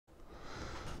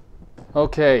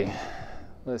Okay,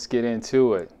 let's get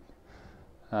into it.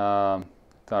 Thought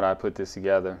I'd put this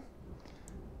together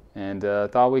and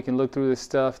thought we can look through this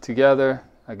stuff together.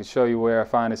 I can show you where I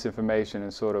find this information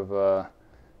and sort of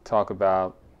talk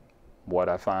about what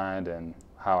I find and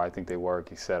how I think they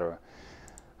work, etc.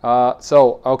 I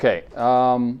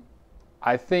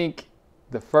think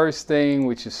the first thing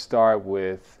we should start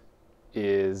with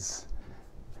is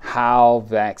how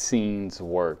vaccines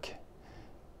work.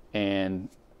 And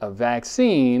a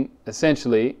vaccine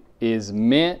essentially is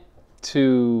meant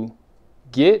to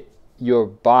get your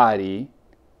body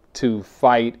to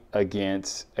fight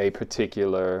against a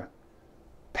particular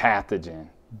pathogen,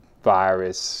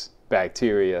 virus,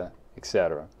 bacteria,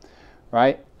 etc.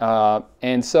 Right?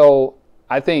 And so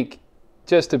I think,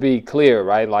 just to be clear,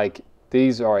 right, like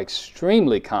these are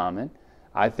extremely common.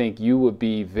 I think you would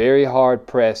be very hard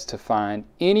pressed to find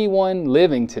anyone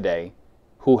living today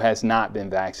who has not been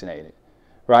vaccinated,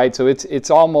 right? So it's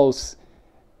almost,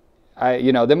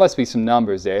 there must be some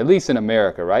numbers there, at least in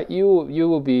America, right? You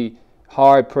will be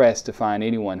hard pressed to find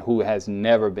anyone who has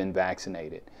never been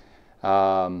vaccinated.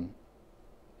 And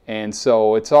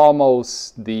so it's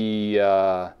almost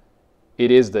it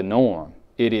is the norm.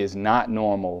 It is not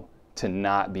normal to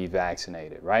not be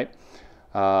vaccinated, right?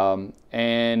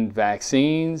 And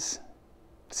vaccines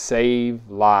save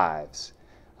lives.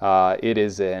 It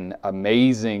is an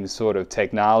amazing sort of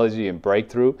technology and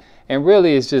breakthrough, and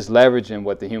really it's just leveraging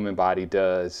what the human body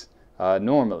does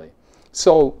normally.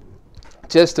 So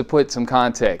just to put some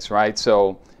context, right?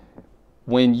 So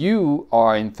when you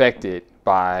are infected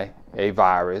by a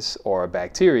virus or a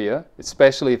bacteria,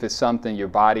 especially if it's something your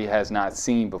body has not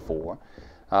seen before,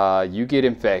 you get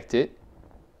infected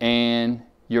and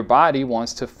your body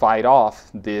wants to fight off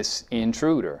this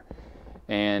intruder.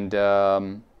 And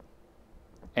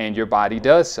your body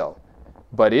does so.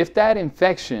 But if that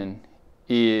infection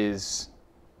is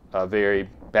a very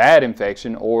bad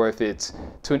infection, or if it's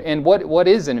and what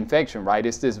is an infection, right?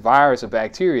 It's this virus or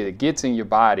bacteria that gets in your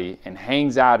body and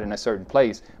hangs out in a certain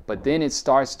place, but then it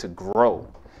starts to grow.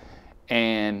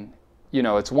 And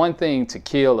it's one thing to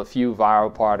kill a few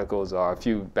viral particles or a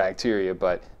few bacteria,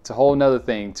 but it's a whole nother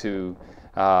thing to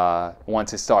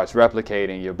once it starts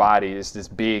replicating, your body is this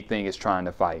big thing it's trying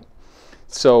to fight.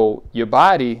 So your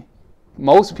body,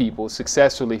 most people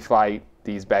successfully fight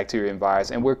these bacteria and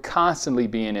viruses, and we're constantly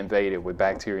being invaded with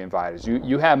bacteria and viruses.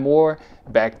 You have more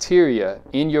bacteria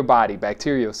in your body,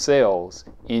 bacterial cells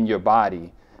in your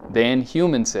body, than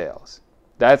human cells.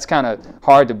 That's kind of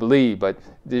hard to believe, but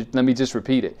let me just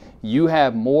repeat it. You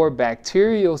have more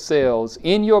bacterial cells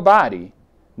in your body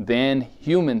than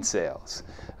human cells.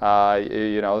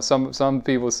 Some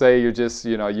people say you're just,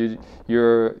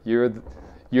 you're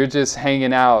just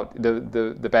hanging out.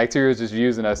 The bacteria is just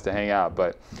using us to hang out.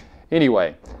 But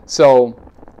anyway, so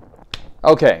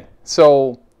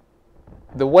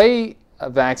the way a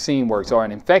vaccine works or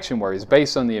an infection works is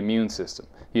based on the immune system.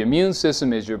 The immune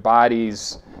system is your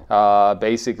body's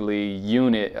basically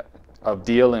unit of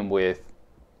dealing with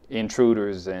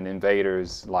intruders and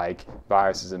invaders like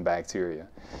viruses and bacteria.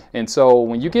 And so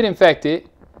when you get infected,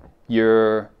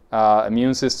 your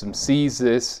immune system sees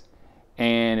this,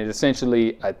 and it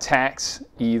essentially attacks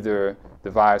either the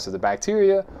virus or the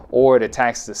bacteria, or it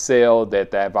attacks the cell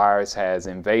that virus has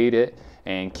invaded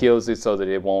and kills it so that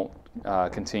it won't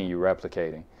continue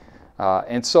replicating.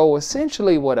 And so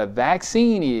essentially what a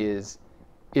vaccine is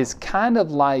kind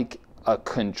of like a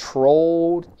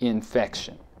controlled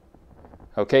infection.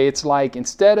 Okay, it's like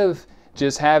instead of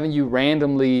just having you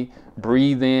randomly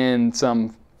breathe in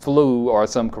some flu or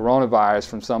some coronavirus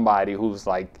from somebody who's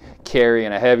like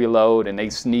carrying a heavy load and they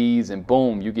sneeze and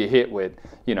boom, you get hit with,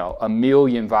 1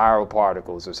 million viral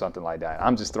particles or something like that.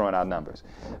 I'm just throwing out numbers.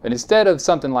 But instead of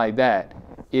something like that,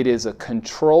 it is a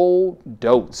controlled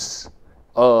dose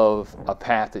of a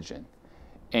pathogen.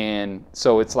 And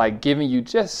so it's like giving you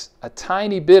just a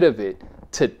tiny bit of it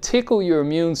to tickle your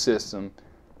immune system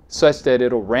such that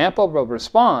it'll ramp up a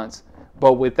response,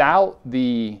 but without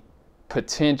the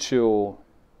potential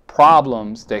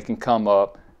problems that can come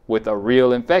up with a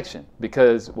real infection.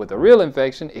 Because with a real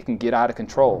infection, it can get out of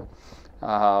control.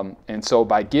 And so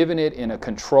by giving it in a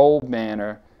controlled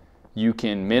manner, you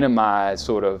can minimize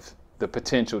sort of the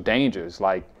potential dangers.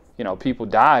 Like, people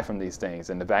die from these things,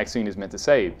 and the vaccine is meant to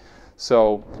save.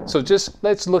 So just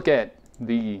let's look at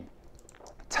the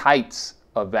types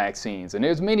of vaccines. And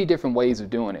there's many different ways of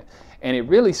doing it. And it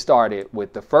really started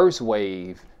with the first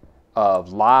wave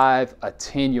of live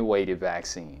attenuated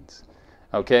vaccines.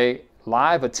 Okay,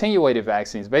 live attenuated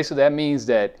vaccines, basically that means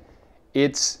that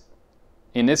it's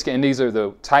in this case, and these are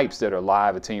the types that are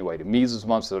live attenuated: measles,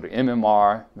 mumps, so the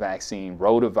MMR vaccine,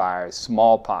 rotavirus,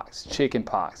 smallpox,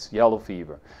 chickenpox, yellow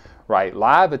fever, right?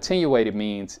 Live attenuated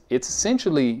means it's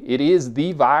essentially, it is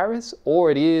the virus or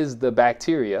it is the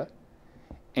bacteria,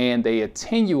 and they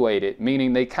attenuate it,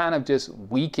 meaning they kind of just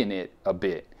weaken it a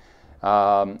bit.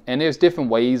 And there's different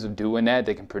ways of doing that.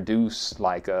 They can produce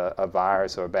like a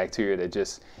virus or a bacteria that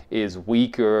just is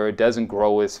weaker, doesn't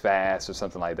grow as fast or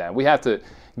something like that. We have to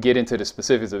get into the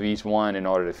specifics of each one in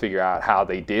order to figure out how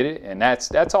they did it. And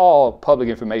that's all public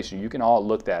information. You can all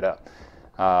look that up.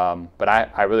 But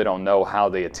I really don't know how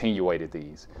they attenuated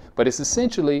these. But it's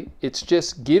essentially, it's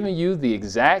just giving you the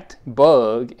exact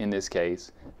bug in this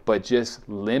case, but just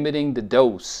limiting the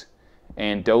dose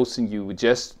and dosing you with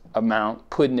just amount,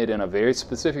 putting it in a very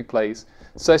specific place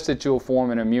such that you'll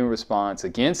form an immune response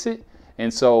against it.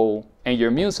 And your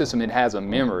immune system, it has a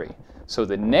memory. So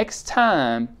the next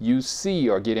time you see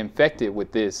or get infected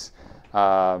with this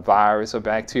virus or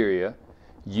bacteria,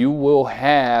 you will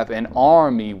have an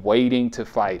army waiting to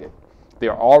fight it.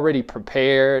 They're already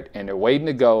prepared and they're waiting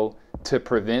to go to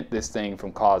prevent this thing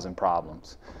from causing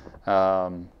problems.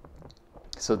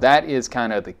 So that is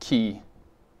kind of the key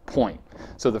point.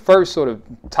 So the first sort of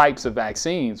types of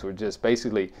vaccines were just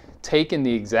basically taking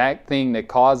the exact thing that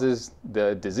causes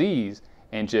the disease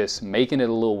and just making it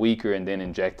a little weaker and then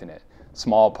injecting it.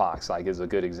 Smallpox, like, is a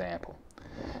good example.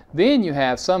 Then you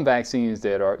have some vaccines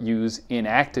that are use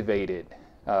inactivated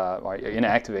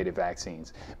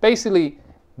vaccines. Basically,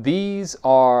 these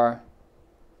are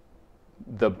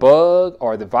the bug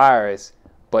or the virus,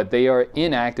 but they are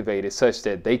inactivated such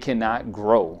that they cannot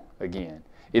grow again.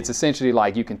 It's essentially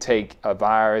like you can take a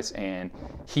virus and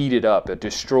heat it up or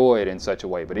destroy it in such a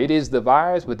way. But it is the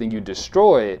virus, but then you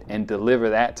destroy it and deliver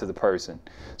that to the person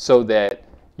so that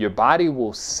your body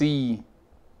will see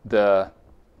the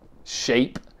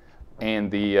shape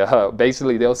and the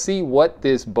basically they'll see what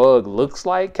this bug looks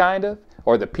like, kind of,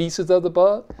 or the pieces of the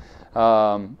bug.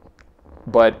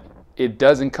 But it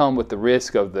doesn't come with the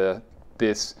risk of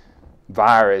this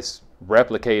virus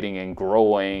replicating and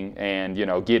growing and, you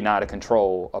know, getting out of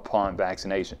control upon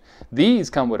vaccination. These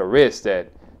come with a risk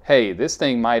that, hey, this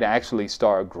thing might actually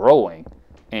start growing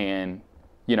and,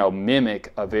 you know,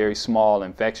 mimic a very small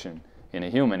infection in a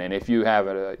human. And if you have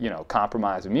a, you know,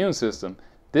 compromised immune system,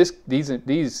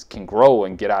 these can grow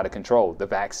and get out of control. The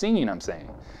vaccine, I'm saying,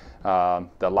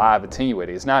 the live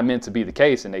attenuated, it's not meant to be the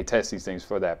case, and they test these things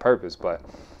for that purpose, but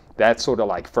that's sort of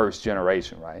like first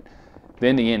generation, right?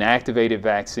 Then the inactivated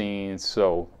vaccines,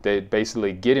 so they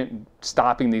basically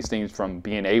stopping these things from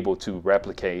being able to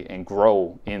replicate and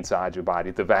grow inside your body,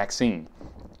 the vaccine.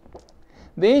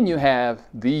 Then you have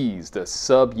these, the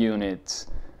subunit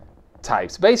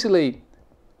types. Basically,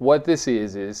 what this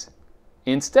is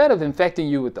instead of infecting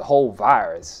you with the whole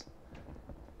virus,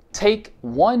 take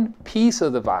one piece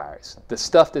of the virus, the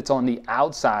stuff that's on the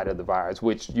outside of the virus,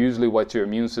 which usually what your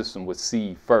immune system would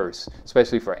see first,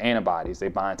 especially for antibodies. They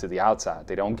bind to the outside,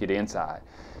 they don't get inside.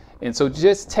 And so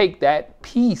just take that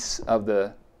piece of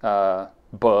the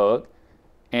bug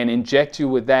and inject you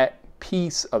with that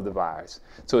piece of the virus.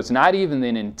 So it's not even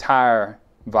an entire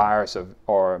virus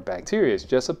or bacteria, it's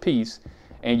just a piece,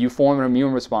 and you form an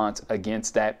immune response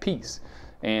against that piece.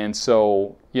 And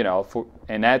so, you know,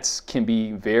 and that can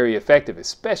be very effective,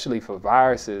 especially for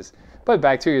viruses, but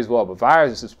bacteria as well, but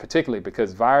viruses particularly,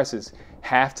 because viruses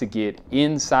have to get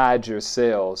inside your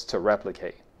cells to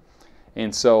replicate.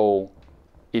 And so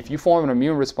if you form an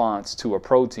immune response to a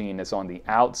protein that's on the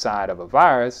outside of a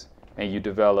virus and you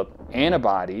develop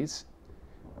antibodies,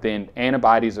 then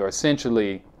antibodies are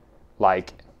essentially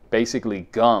like basically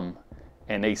gum,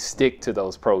 and they stick to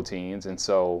those proteins. And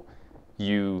so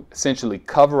you essentially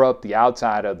cover up the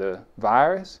outside of the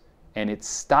virus, and it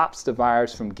stops the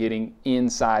virus from getting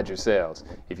inside your cells.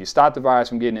 If you stop the virus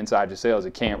from getting inside your cells,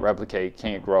 it can't replicate,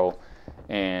 can't grow,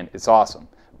 and it's awesome.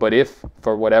 But if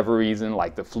for whatever reason,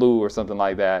 like the flu or something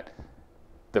like that,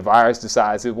 the virus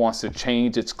decides it wants to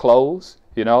change its clothes,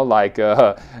 you know, like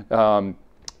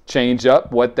change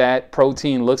up what that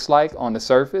protein looks like on the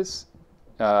surface,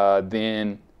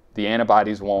 then the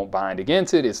antibodies won't bind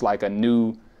against it. It's like a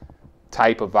new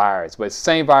type of virus, but it's the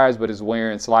same virus, but it's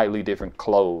wearing slightly different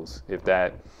clothes, if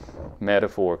that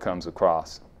metaphor comes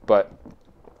across. But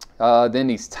then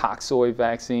these toxoid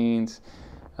vaccines,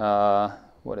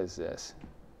 what is this?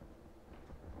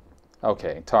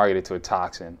 Okay, targeted to a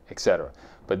toxin, etc.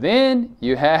 But then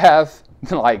you have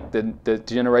like the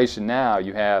generation now,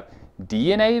 you have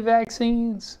DNA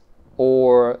vaccines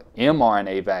or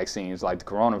mRNA vaccines like the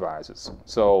coronaviruses.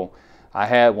 So I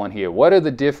had one here. What are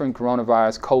the different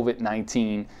coronavirus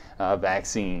COVID-19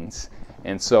 vaccines?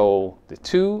 And so the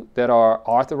two that are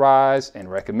authorized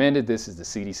and recommended, this is the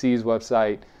CDC's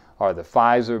website, are the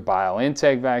Pfizer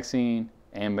BioNTech vaccine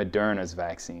and Moderna's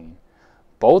vaccine.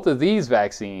 Both of these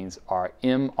vaccines are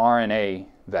mRNA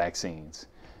vaccines.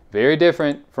 Very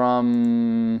different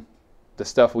from the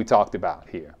stuff we talked about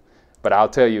here, but I'll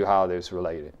tell you how they're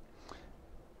related.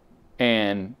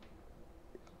 And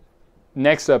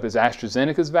next up is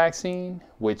AstraZeneca's vaccine,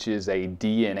 which is a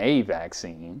DNA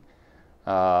vaccine.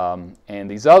 And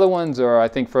these other ones are, I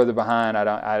think, further behind.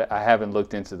 I haven't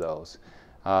looked into those.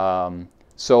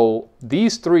 So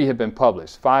these three have been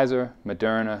published: Pfizer,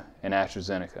 Moderna, and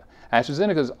AstraZeneca.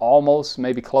 AstraZeneca is almost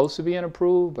maybe close to being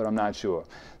approved, but I'm not sure.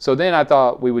 So then I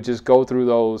thought we would just go through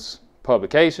those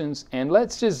publications and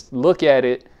let's just look at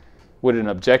it with an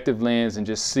objective lens and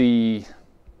just see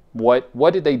what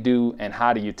did they do and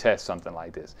how do you test something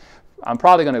like this. I'm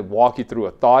probably going to walk you through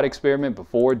a thought experiment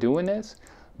before doing this,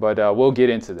 but we'll get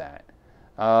into that.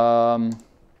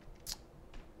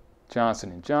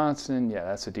 Johnson & Johnson, yeah,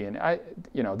 that's a DNA.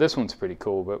 This one's pretty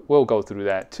cool, but we'll go through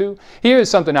that too. Here's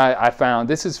something I found.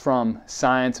 This is from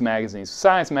Science Magazine.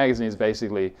 Science Magazine is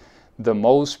basically the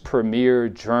most premier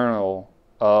journal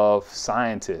of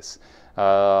scientists.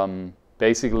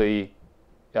 Basically,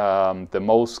 the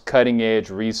most cutting-edge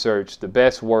research, the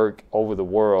best work over the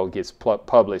world gets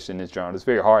published in this journal. It's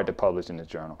very hard to publish in this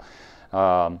journal.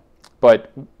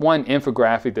 But one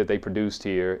infographic that they produced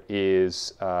here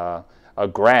is a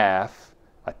graph,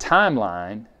 a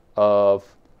timeline of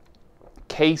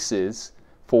cases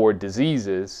for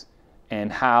diseases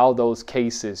and how those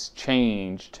cases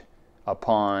changed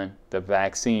upon the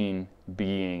vaccine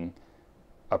being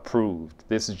approved.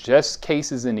 This is just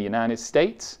cases in the United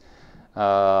States,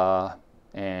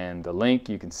 and the link,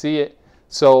 you can see it.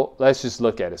 So let's just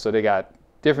look at it. So they got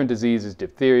different diseases: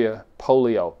 diphtheria,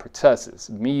 polio, pertussis,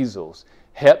 measles,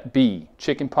 Hep B,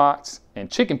 chickenpox,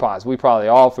 and chickenpox we're probably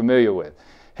all familiar with.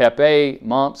 Hep A,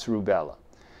 mumps, rubella.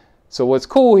 So what's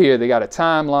cool here, they got a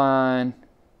timeline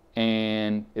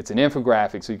and it's an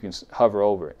infographic so you can hover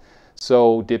over it.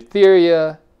 So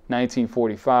diphtheria,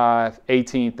 1945,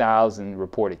 18,000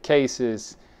 reported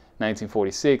cases.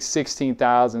 1946,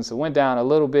 16,000, so it went down a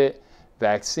little bit.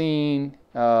 Vaccine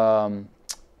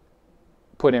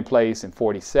put in place in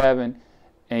 47,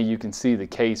 and you can see the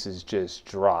cases just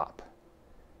drop.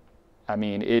 I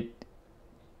mean,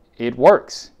 it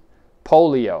works.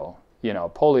 Polio,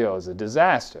 polio is a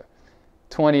disaster.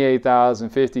 28,000,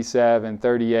 57,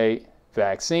 38.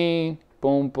 Vaccine,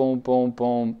 boom, boom, boom,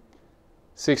 boom.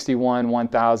 61,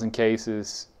 1,000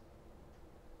 cases.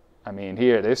 I mean,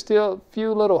 here, there's still a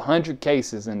few little 100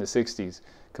 cases in the 60s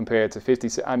compared to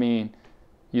 50. I mean,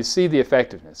 you see the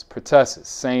effectiveness. Pertussis,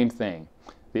 same thing,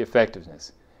 the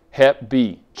effectiveness. Hep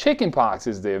B, chickenpox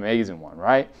is the amazing one,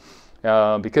 right?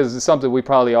 Because it's something we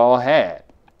probably all had.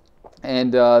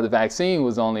 And the vaccine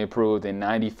was only approved in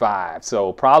 95.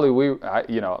 So probably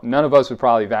none of us were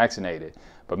probably vaccinated.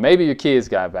 But maybe your kids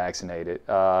got vaccinated.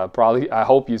 Probably, I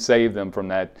hope you saved them from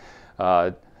that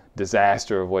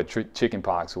disaster of what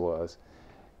chickenpox was.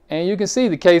 And you can see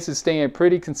the cases staying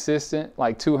pretty consistent,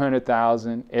 like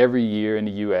 200,000 every year in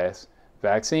the US.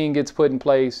 Vaccine gets put in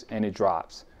place and it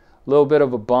drops. A little bit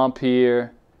of a bump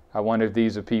here. I wonder if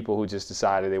these are people who just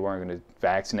decided they weren't going to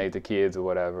vaccinate the kids or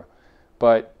whatever.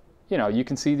 But, you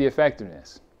can see the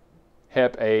effectiveness.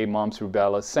 Hep A, mumps,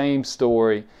 rubella, same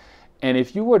story. And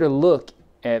if you were to look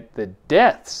at the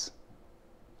deaths,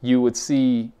 you would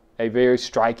see a very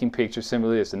striking picture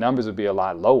similar to this. The numbers would be a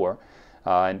lot lower,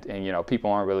 and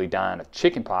people aren't really dying of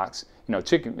chickenpox.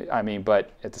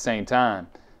 But at the same time,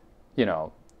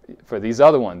 for these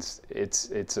other ones,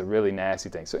 it's a really nasty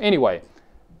thing. So anyway,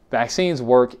 vaccines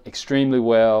work extremely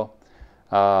well.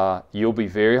 You'll be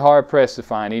very hard pressed to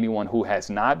find anyone who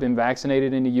has not been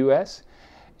vaccinated in the U.S.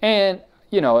 And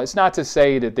it's not to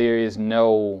say that there is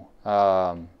no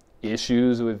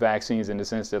issues with vaccines in the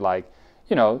sense that,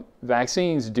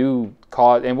 vaccines do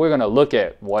cause, and we're going to look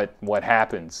at what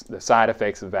happens, the side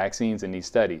effects of vaccines in these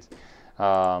studies.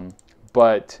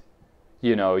 But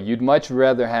you'd much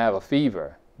rather have a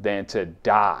fever than to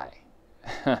die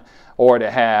or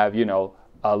to have,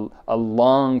 a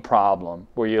lung problem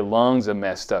where your lungs are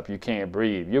messed up, you can't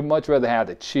breathe. You'd much rather have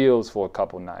the chills for a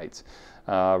couple nights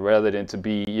rather than to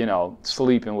be,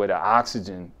 sleeping with an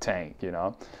oxygen tank,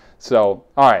 So,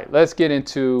 all right, let's get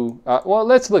into,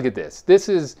 let's look at this. This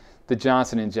is the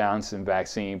Johnson & Johnson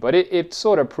vaccine, but it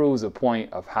sort of proves a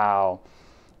point of how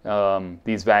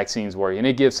these vaccines work, and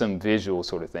it gives some visual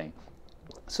sort of thing.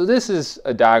 So this is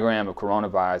a diagram of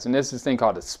coronavirus, and there's this thing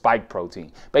called a spike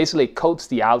protein. Basically, it coats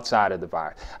the outside of the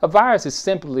virus. A virus is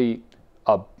simply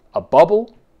a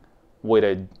bubble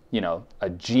with a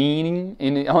gene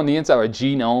on the inside, or a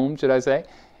genome, should I say.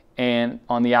 And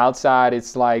on the outside,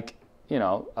 it's like,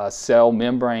 a cell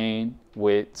membrane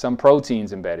with some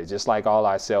proteins embedded, just like all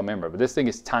our cell membrane. But this thing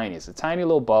is tiny. It's a tiny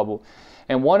little bubble.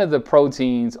 And one of the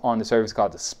proteins on the surface is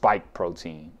called the spike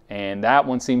protein. And that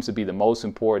one seems to be the most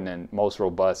important and most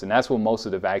robust. And that's what most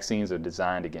of the vaccines are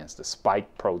designed against, the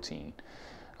spike protein.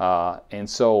 And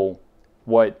so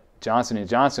what Johnson &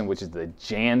 Johnson, which is the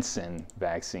Janssen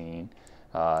vaccine,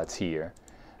 it's here,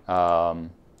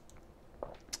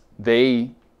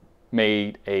 they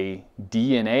made a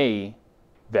DNA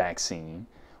vaccine,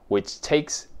 which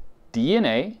takes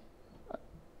DNA,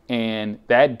 and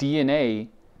that DNA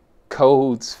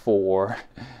codes for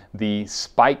the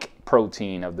spike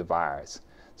protein of the virus.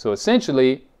 So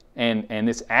essentially, and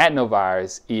this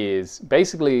adenovirus is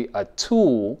basically a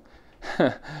tool.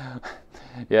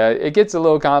 Yeah, it gets a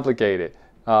little complicated,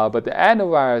 but the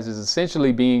adenovirus is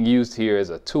essentially being used here as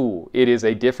a tool. It is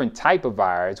a different type of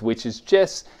virus, which has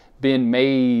just been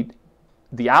made.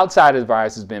 The outside of the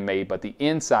virus has been made, but the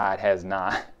inside has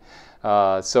not.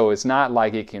 So it's not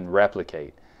like it can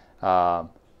replicate.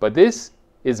 But this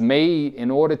is made in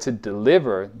order to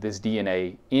deliver this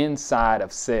DNA inside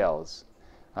of cells.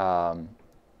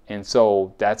 And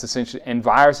so that's essentially, and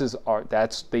viruses are,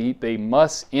 they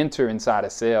must enter inside a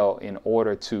cell in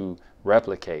order to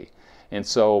replicate. And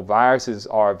so viruses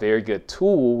are a very good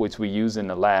tool, which we use in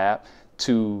the lab,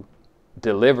 to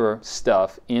deliver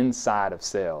stuff inside of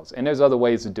cells. And there's other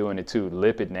ways of doing it too.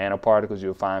 Lipid nanoparticles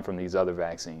you'll find from these other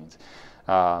vaccines.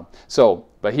 But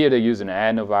here they're using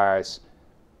an adenovirus,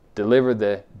 deliver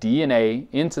the DNA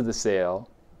into the cell.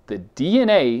 The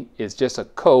DNA is just a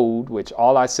code, which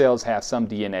all our cells have some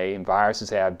DNA, and viruses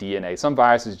have DNA. Some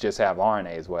viruses just have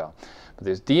RNA as well. But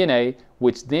there's DNA,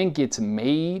 which then gets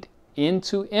made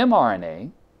into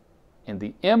mRNA, and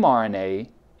the mRNA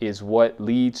is what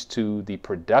leads to the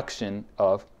production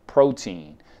of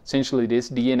protein. Essentially, this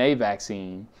DNA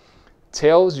vaccine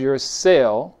tells your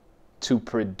cell to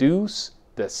produce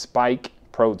the spike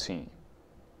protein.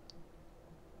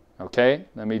 Okay,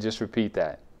 let me just repeat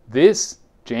that. This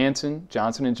Johnson &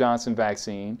 Johnson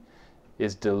vaccine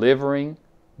is delivering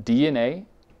DNA,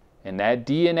 and that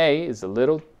DNA is a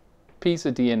little piece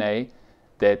of DNA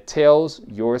that tells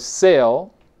your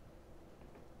cell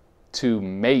to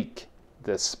make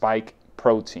the spike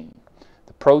protein.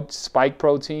 The spike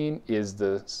protein is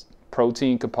the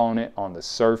protein component on the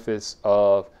surface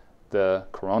of the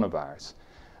coronavirus.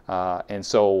 And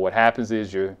so what happens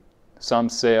is some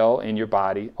cell in your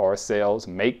body or cells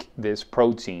make this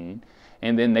protein,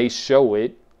 and then they show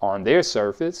it on their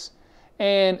surface,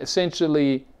 and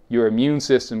essentially your immune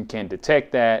system can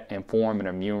detect that and form an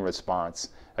immune response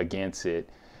against it,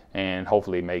 and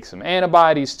hopefully make some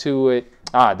antibodies to it.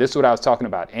 This is what I was talking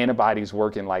about, antibodies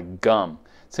working like gum.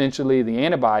 Essentially, the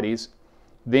antibodies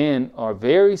then are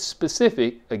very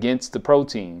specific against the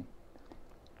protein.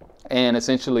 And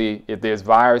essentially, if there's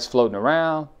virus floating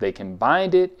around, they can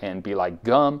bind it and be like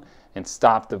gum and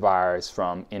stop the virus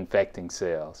from infecting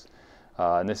cells.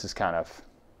 And this is kind of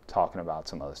talking about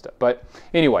some other stuff. But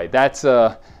anyway, that's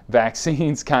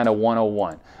vaccines kind of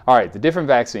 101. All right, the different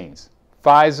vaccines.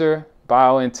 Pfizer,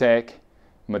 BioNTech,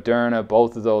 Moderna,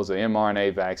 both of those are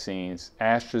mRNA vaccines.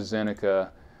 AstraZeneca,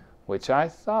 which I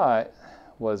thought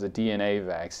was a DNA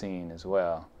vaccine as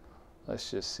well.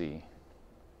 Let's just see.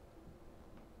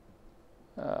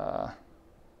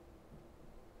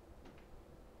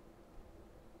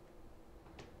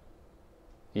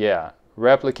 Yeah,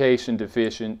 replication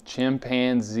deficient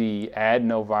chimpanzee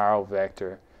adenoviral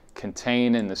vector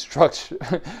contained in the structure.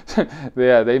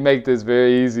 Yeah, they make this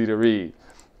very easy to read.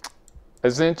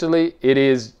 Essentially,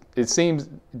 it seems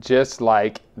just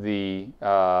like the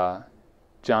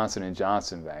Johnson &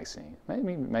 Johnson vaccine. Let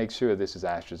me make sure this is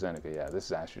AstraZeneca. Yeah, this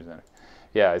is AstraZeneca.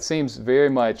 Yeah, it seems very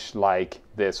much like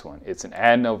this one. It's an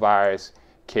adenovirus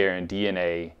carrying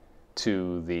DNA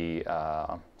to the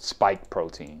spike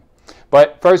protein.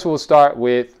 But first we'll start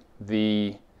with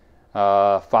the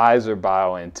Pfizer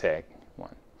BioNTech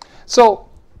one. So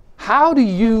how do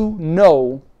you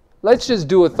know, let's just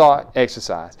do a thought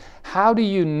exercise. How do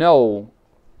you know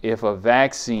if a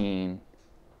vaccine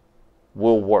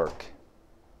will work?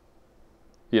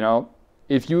 You know,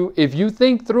 if you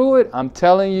think through it, I'm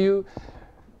telling you,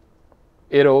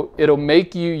 it'll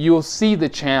make you'll see the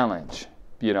challenge.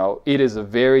 You know, it is a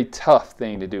very tough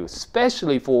thing to do,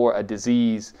 especially for a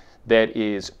disease that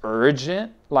is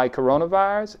urgent like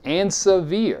coronavirus and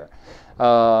severe.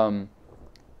 And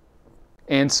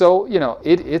so, you know,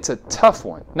 it's a tough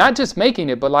one. Not just making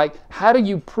it, but like, how do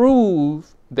you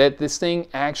prove that this thing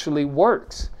actually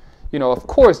works? you know, of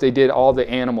course they did all the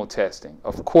animal testing.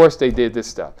 Of course they did this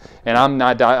stuff. And I'm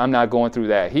not going through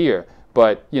that here.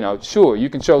 But, you know, sure, you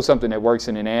can show something that works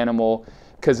in an animal,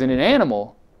 because in an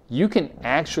animal, you can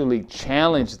actually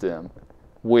challenge them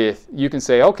with, you can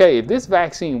say, okay, if this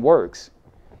vaccine works,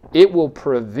 it will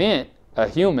prevent a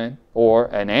human or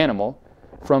an animal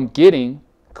from getting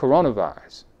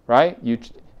coronavirus, right?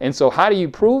 And so how do you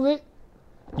prove it?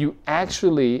 You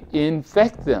actually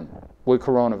infect them with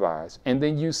coronavirus, and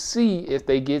then you see if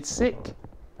they get sick.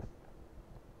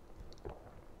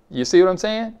 You see what I'm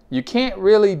saying? You can't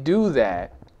really do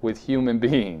that with human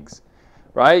beings,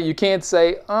 right? You can't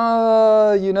say,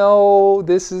 you know,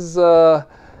 this is,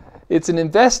 it's an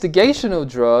investigational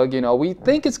drug, you know, we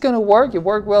think it's going to work. It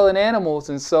worked well in animals,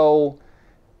 and so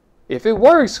if it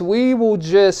works, we will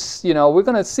just, you know, we're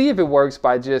going to see if it works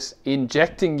by just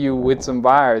injecting you with some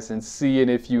virus and seeing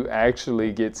if you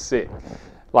actually get sick.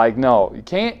 Like, no, you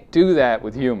can't do that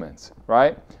with humans,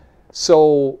 right?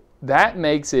 So that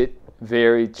makes it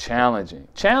very challenging.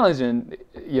 Challenging,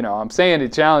 you know, I'm saying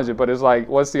it's challenging, but it's like,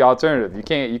 what's the alternative?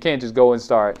 You can't just go and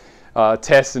start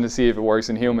testing to see if it works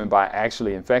in human by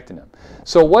actually infecting them.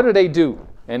 So what do?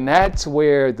 And that's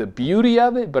where the beauty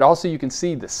of it, but also you can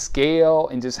see the scale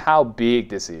and just how big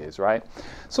this is, right?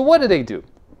 So what do?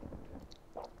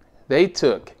 They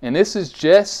took, and this is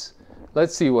just,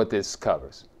 let's see what this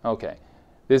covers. Okay,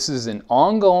 this is an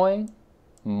ongoing,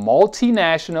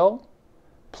 multinational,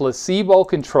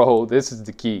 placebo-controlled, this is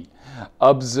the key,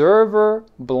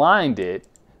 observer-blinded,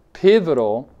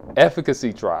 pivotal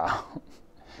efficacy trial.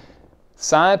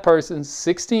 Signed persons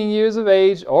 16 years of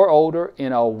age or older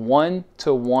in a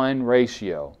 1-to-1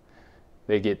 ratio.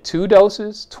 They get 2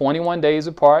 doses, 21 days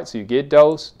apart. So you get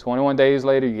dose, 21 days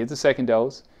later you get the second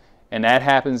dose. And that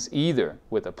happens either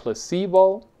with a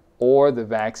placebo or the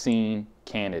vaccine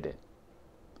candidate.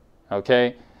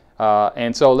 Okay?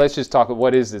 And so let's just talk about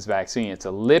what is this vaccine. It's a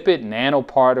lipid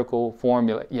nanoparticle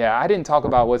formula. Yeah, I didn't talk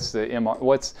about what's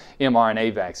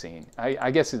mRNA vaccine.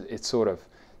 I guess it's sort of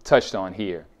touched on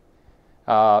here.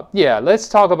 Yeah, let's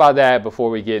talk about that before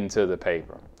we get into the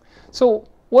paper. So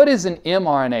what is an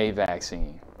mRNA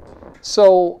vaccine?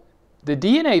 So the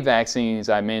DNA vaccines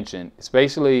I mentioned, it's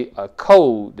basically a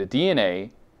code, the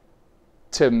DNA,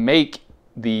 to make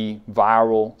the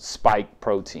viral spike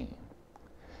protein.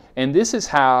 And this is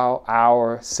how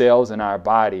our cells in our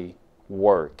body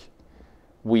work.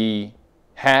 We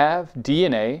have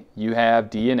DNA, you have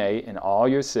DNA in all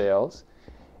your cells,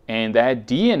 and that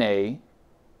DNA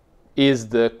is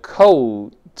the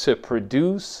code to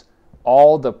produce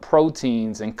all the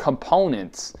proteins and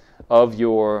components of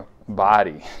your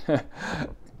body.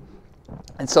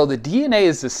 And so the DNA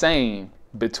is the same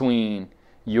between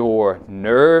your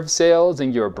nerve cells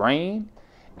in your brain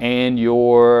and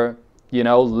your, you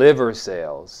know, liver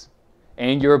cells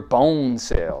and your bone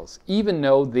cells, even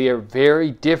though they are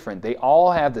very different. They all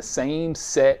have the same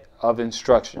set of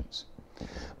instructions.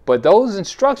 But those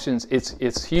instructions,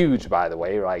 it's huge, by the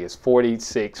way, like it's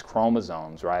 46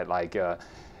 chromosomes, right? Like, I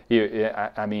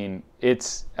mean,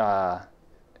 it's, yeah,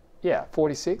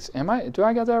 46. Do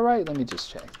I got that right? Let me just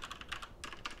check.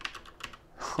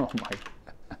 Oh my.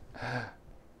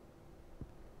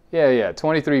 Yeah,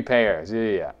 23 pairs.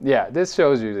 Yeah, this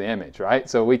shows you the image, right?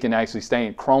 So we can actually stay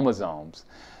in chromosomes,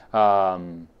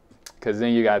 because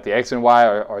then you got the X and Y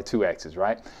or 2 X's,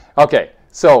 right? Okay,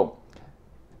 so,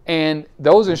 and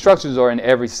those instructions are in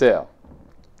every cell.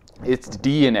 It's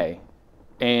DNA.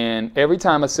 And every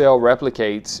time a cell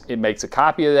replicates, it makes a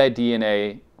copy of that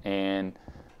DNA and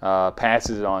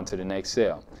passes it on to the next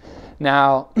cell.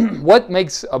 Now, what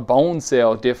makes a bone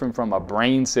cell different from a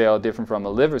brain cell, different from a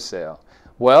liver cell?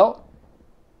 Well,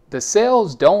 the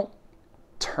cells don't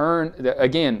turn,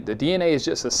 again, the DNA is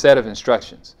just a set of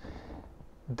instructions.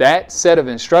 That set of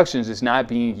instructions is not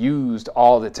being used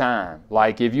all the time.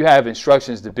 Like if you have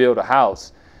instructions to build a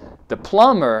house, the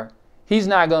plumber, he's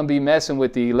not going to be messing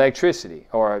with the electricity,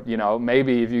 or, you know,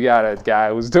 maybe if you got a guy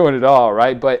who's doing it all,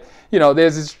 right? But, you know,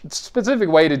 there's a specific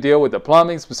way to deal with the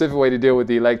plumbing, specific way to deal with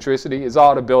the electricity. It's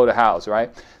all to build a house,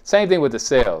 right? Same thing with the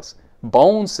cells.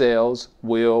 Bone cells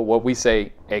will, what we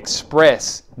say,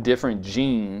 express different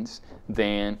genes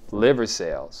than liver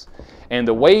cells. And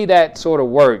the way that sort of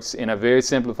works in a very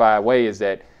simplified way is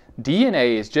that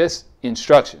DNA is just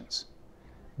instructions,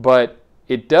 but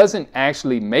it doesn't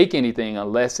actually make anything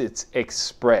unless it's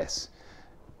expressed.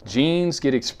 Genes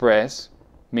get expressed,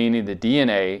 meaning the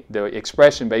DNA, the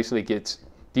expression basically gets,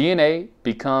 DNA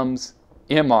becomes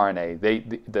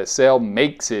mRNA. The cell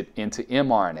makes it into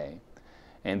mRNA.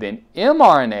 And then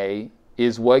mRNA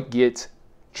is what gets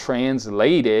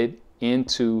translated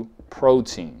into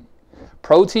protein.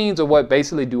 Proteins are what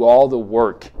basically do all the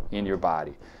work in your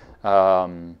body.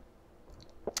 And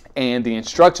the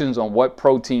instructions on what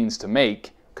proteins to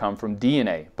make come from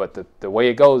DNA. But the way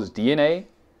it goes is DNA,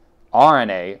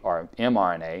 RNA or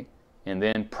mRNA, and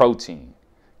then protein.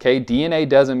 Okay, DNA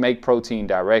doesn't make protein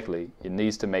directly. It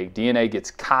needs to make, DNA gets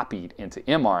copied into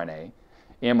mRNA.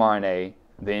 mRNA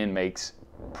then makes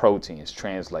protein, it's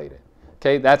translated.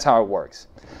 Okay, that's how it works.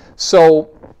 So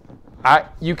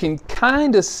you can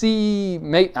kind of see,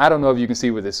 I don't know if you can see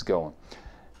where this is going.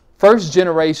 First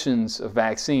generations of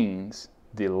vaccines,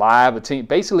 the live attenuated,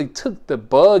 basically took the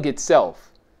bug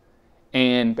itself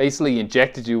and basically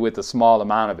injected you with a small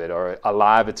amount of it, or a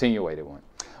live attenuated one.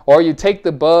 Or you take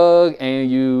the bug and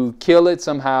you kill it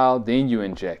somehow, then you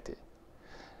inject it.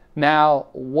 Now,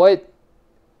 what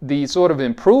the sort of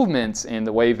improvements in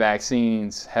the way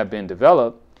vaccines have been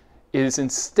developed is,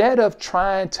 instead of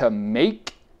trying to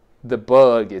make the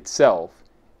bug itself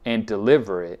and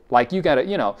deliver it, like you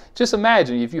gotta, just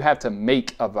imagine if you have to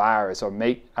make a virus, or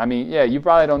you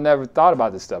probably never thought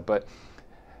about this stuff, but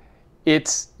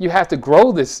you have to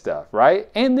grow this stuff, right?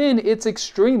 And then it's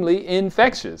extremely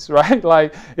infectious, right?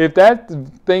 Like if that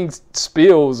thing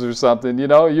spills or something, you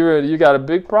got a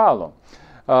big problem.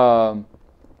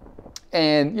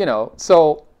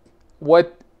 So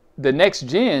what the next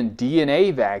gen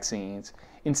DNA vaccines,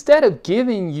 instead of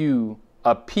giving you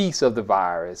a piece of the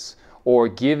virus or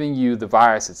giving you the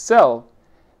virus itself,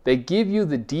 they give you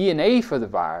the DNA for the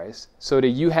virus so that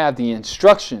you have the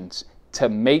instructions to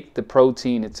make the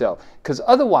protein itself. Because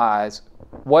otherwise,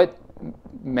 what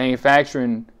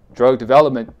manufacturing drug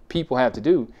development people have to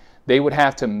do, they would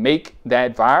have to make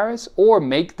that virus or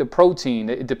make the protein.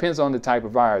 It depends on the type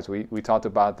of virus. We talked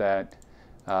about that,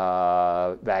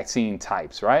 vaccine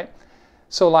types, right?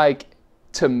 So like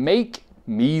to make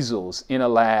measles in a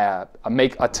lab,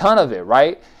 make a ton of it,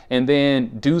 right? And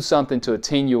then do something to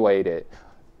attenuate it.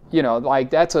 Like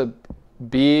that's a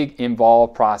big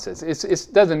involved process. It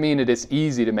doesn't mean that it's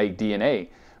easy to make DNA,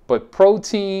 but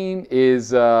protein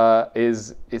is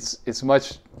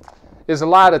much. There's a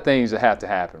lot of things that have to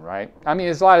happen, right?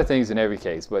 There's a lot of things in every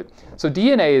case, but so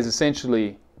DNA is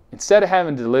essentially, instead of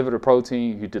having to deliver the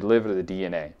protein, you deliver the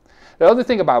DNA. The other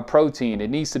thing about protein, it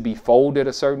needs to be folded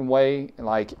a certain way.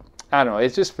 Like, I don't know,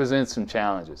 it just presents some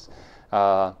challenges.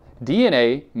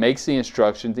 DNA makes the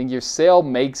instruction, then your cell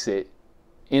makes it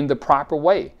in the proper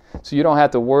way. So you don't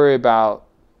have to worry about,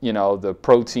 the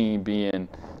protein being,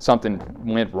 something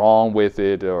went wrong with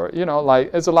it, or,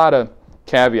 like there's a lot of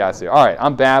caveats there. All right,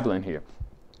 I'm babbling here.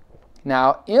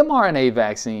 Now, mRNA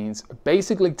vaccines are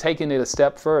basically taking it a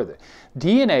step further.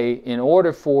 DNA, in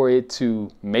order for it to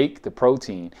make the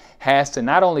protein, has to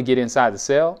not only get inside the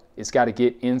cell, it's got to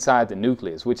get inside the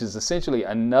nucleus, which is essentially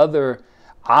another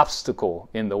obstacle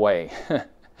in the way.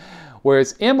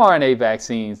 Whereas mRNA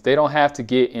vaccines, they don't have to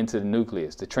get into the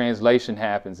nucleus. The translation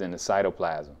happens in the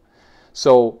cytoplasm.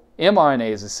 So mRNA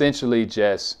is essentially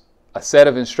just a set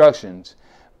of instructions,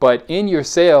 but in your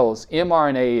cells,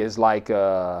 mRNA is like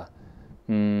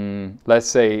let's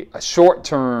say a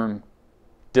short-term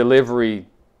delivery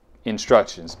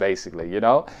instructions, basically.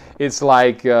 It's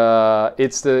like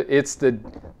it's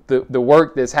the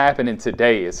work that's happening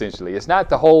today, essentially. It's not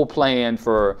the whole plan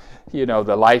for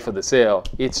the life of the cell.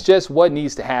 It's just what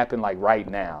needs to happen like right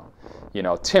now.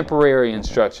 Temporary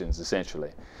instructions,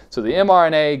 essentially. So the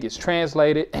mRNA gets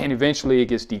translated and eventually it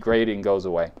gets degraded and goes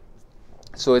away.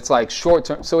 So it's like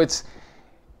short-term. So it's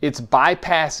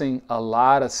bypassing a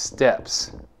lot of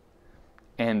steps,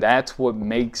 and that's what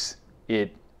makes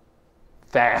it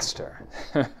faster.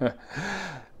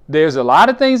 There's a lot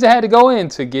of things that had to go in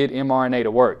to get mRNA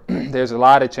to work. There's a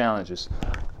lot of challenges.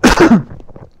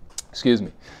 Excuse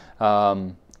me.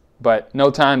 But no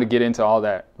time to get into all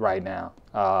that right now.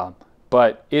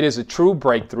 But it is a true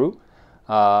breakthrough,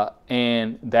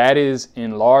 and that is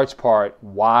in large part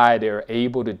why they're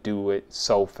able to do it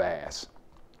so fast.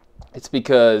 It's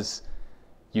because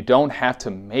you don't have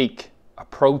to make a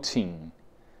protein.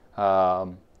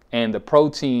 And the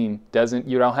protein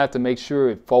you don't have to make sure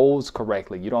it folds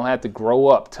correctly. You don't have to grow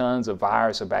up tons of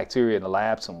virus or bacteria in the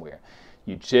lab somewhere.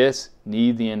 You just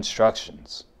need the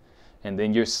instructions, and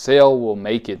then your cell will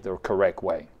make it the correct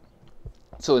way.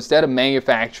 So instead of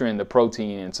manufacturing the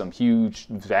protein in some huge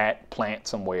vat plant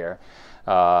somewhere,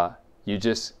 you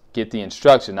just get the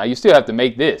instruction. Now you still have to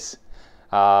make this,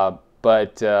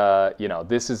 but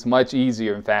this is much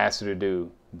easier and faster to do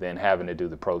than having to do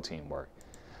the protein work.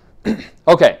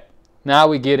 Okay, now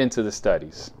we get into the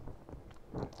studies.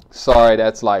 Sorry,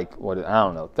 that's like,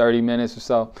 30 minutes or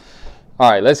so.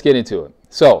 All right, let's get into it.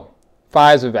 So,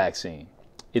 Pfizer vaccine.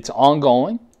 It's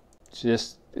ongoing.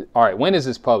 Just All right, when is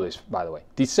this published, by the way?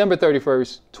 December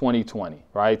 31st, 2020,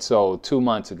 right? So 2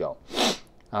 months ago.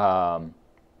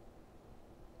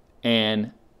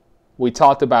 And we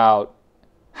talked about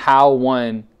how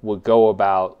one would go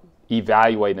about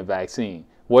evaluating a vaccine.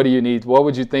 What do you need? What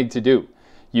would you think to do?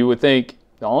 You would think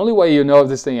the only way you know if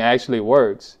this thing actually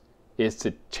works is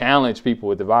to challenge people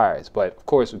with the virus. But of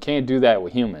course, we can't do that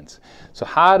with humans. So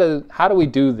how do we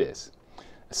do this?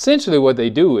 Essentially, what they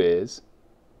do is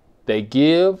they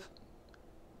give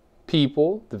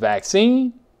people the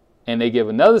vaccine and they give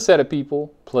another set of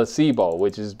people placebo,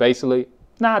 which is basically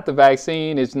not the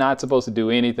vaccine. It's not supposed to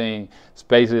do anything. It's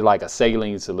basically like a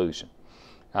saline solution.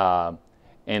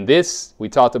 And this, we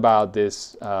talked about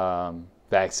this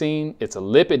vaccine. It's a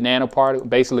lipid nanoparticle.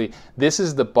 Basically, this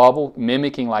is the bubble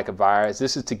mimicking like a virus.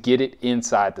 This is to get it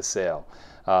inside the cell.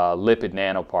 Lipid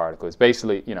nanoparticle. It's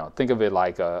basically, you know, think of it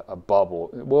like a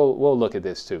bubble. We'll look at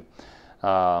this too.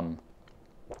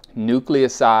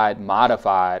 Nucleoside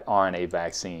modified RNA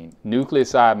vaccine.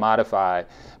 Nucleoside modified.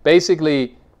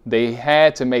 Basically, they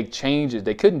had to make changes.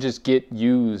 They couldn't just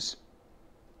use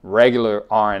regular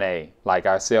RNA like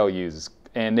our cell uses.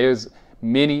 And there's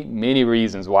many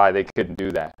reasons why they couldn't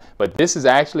do that. But this is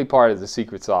actually part of the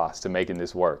secret sauce to making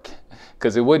this work,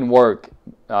 because it wouldn't work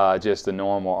just the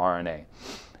normal RNA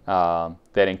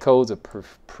that encodes a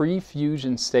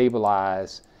prefusion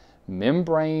stabilized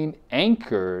membrane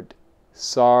anchored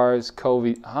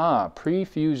SARS-CoV.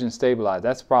 Prefusion stabilized.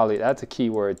 That's a key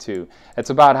word too. It's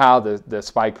about how the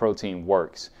spike protein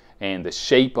works and the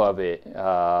shape of it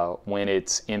when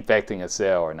it's infecting a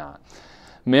cell or not.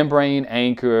 Membrane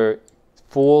anchored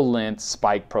full-length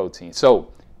spike protein.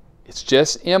 So it's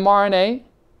just mRNA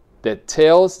that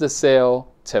tells the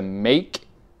cell to make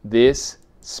this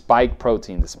spike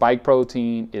protein. The spike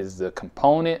protein is the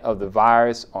component of the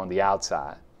virus on the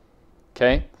outside.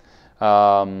 Okay?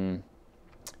 Now,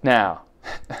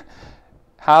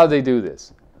 how do they do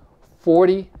this?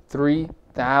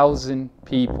 43,000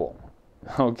 people.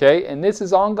 Okay? And this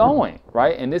is ongoing,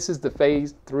 right? And this is the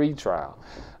phase 3 trial.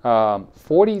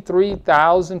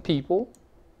 43,000 people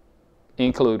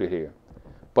included here.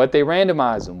 But they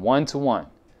randomized them 1-to-1.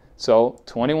 So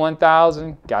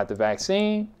 21,000 got the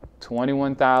vaccine,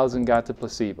 21,000 got the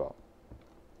placebo.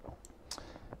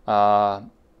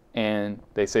 And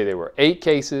they say there were 8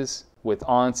 cases with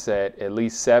onset at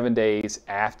least 7 days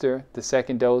after the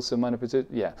second dose of monoparticipant.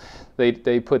 Yeah,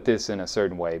 they put this in a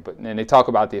certain way, and they talk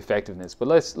about the effectiveness. But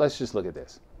let's just look at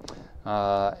this.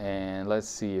 And let's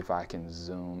see if I can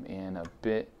zoom in a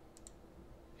bit.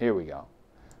 Here we go.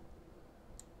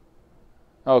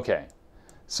 Okay,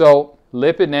 so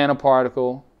lipid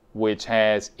nanoparticle, which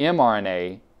has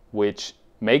mRNA, which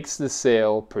makes the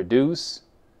cell produce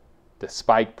the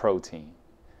spike protein,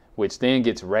 which then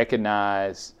gets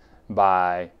recognized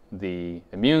by the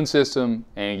immune system,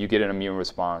 and you get an immune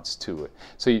response to it.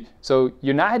 So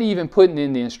you're not even putting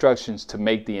in the instructions to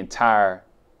make the entire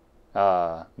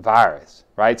virus,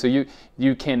 right? So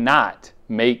you cannot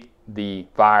make the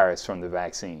virus from the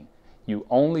vaccine. You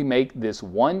only make this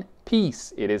one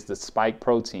piece. It is the spike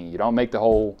protein. You don't make the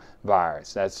whole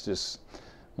virus. That's just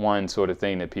one sort of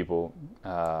thing that people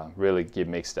really get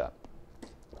mixed up.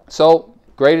 So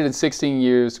greater than 16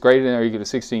 years, greater than or equal to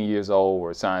 16 years old were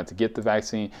assigned to get the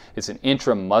vaccine. It's an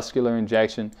intramuscular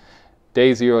injection,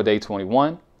 day 0, day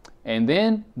 21. And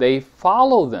then they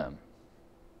follow them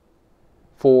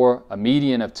for a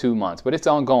median of 2 months. But it's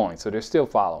ongoing, so they're still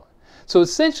following. So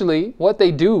essentially, what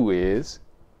they do is,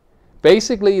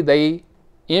 basically, they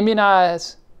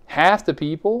immunize half the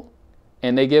people,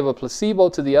 and they give a placebo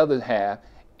to the other half,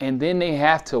 and then they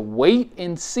have to wait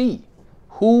and see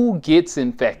who gets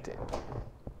infected.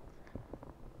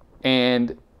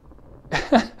 And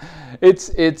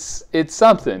it's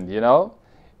something, you know?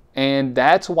 And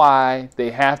that's why they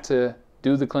have to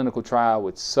do the clinical trial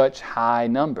with such high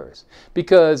numbers.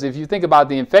 Because if you think about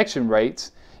the infection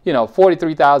rates, you know,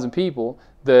 43,000 people,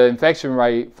 the infection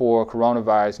rate for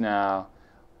coronavirus now,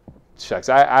 shucks,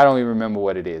 I don't even remember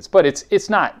what it is, but it's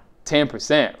not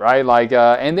 10%, right? Like,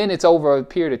 and then it's over a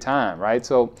period of time, right?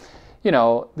 So, you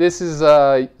know, this is,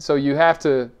 so you have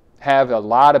to have a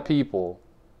lot of people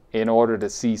in order to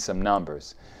see some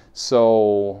numbers.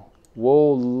 So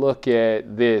we'll look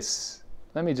at this.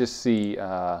 Let me just see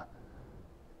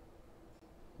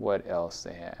what else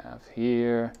they have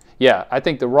here. Yeah, I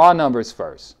think the raw numbers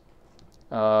first.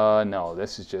 No,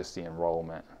 this is just the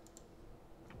enrollment.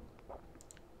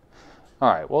 All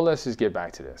right, well, let's just get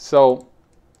back to this. So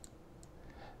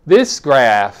this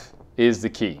graph is the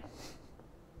key.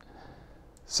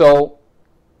 So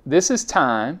this is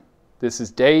time. This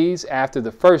is days after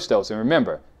the first dose. And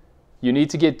remember, you need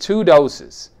to get 2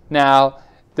 doses. Now,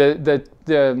 the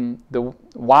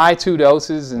why 2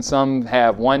 doses and some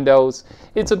have 1 dose.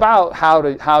 It's about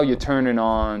how you're turning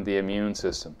on the immune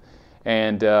system.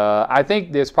 And I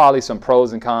think there's probably some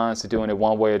pros and cons to doing it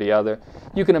one way or the other.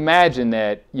 You can imagine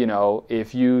that, you know,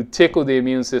 if you tickle the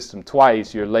immune system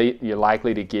twice, you're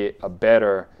likely to get a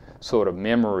better sort of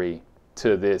memory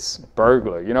to this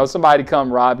burglar. You know, somebody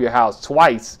come rob your house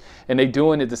twice and they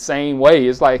doing it the same way.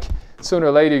 It's like sooner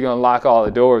or later you're going to lock all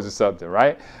the doors or something,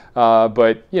 right?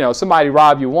 But, you know, somebody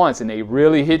rob you once and they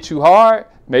really hit you hard,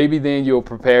 maybe then you'll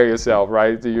prepare yourself,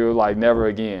 right? You're like, never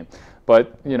again.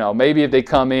 But, you know, maybe if they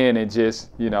come in and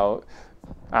just, you know,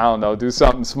 I don't know, do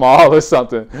something small or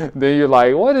something, then you're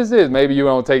like, what is this? Maybe you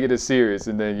don't take it as serious.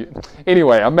 And then you,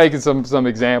 anyway, I'm making some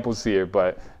examples here,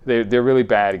 but they're really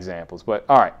bad examples. But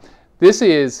all right, this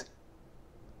is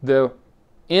the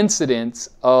incidence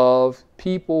of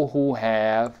people who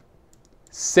have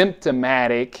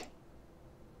symptomatic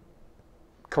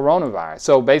coronavirus.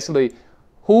 So basically,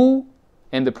 who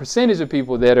and the percentage of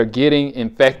people that are getting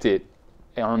infected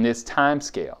on this time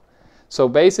scale. So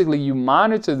basically you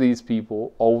monitor these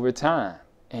people over time,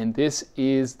 and this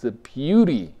is the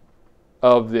beauty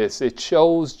of this. It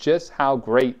shows just how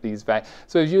great these vaccines.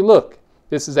 So if you look,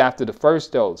 this is after the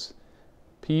first dose.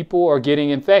 People are getting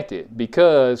infected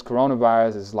because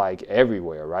coronavirus is like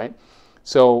everywhere, right?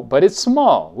 So, but it's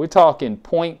small. We're talking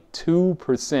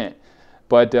 0.2%,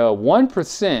 but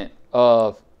 1%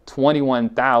 of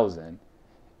 21,000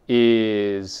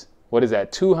 is, what is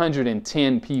that?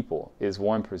 210 people is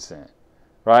 1%,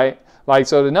 right? Like,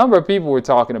 so the number of people we're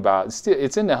talking about,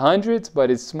 it's in the hundreds,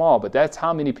 but it's small, but that's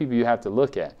how many people you have to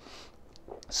look at.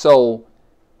 So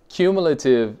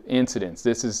cumulative incidence,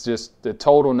 this is just the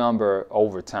total number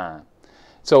over time.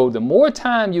 So the more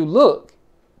time you look,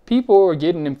 people are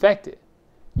getting infected.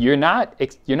 You're not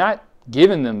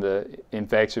giving them the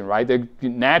infection, right? They're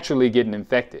naturally getting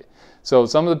infected. So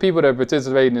some of the people that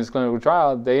participate in this clinical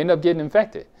trial, they end up getting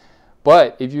infected.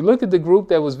 But if you look at the group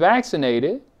that was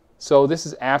vaccinated, so this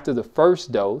is after the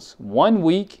first dose, 1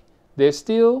 week, there's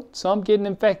still some getting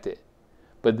infected.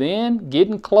 But then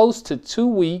getting close to 2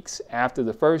 weeks after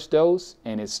the first dose,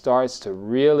 and it starts to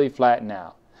really flatten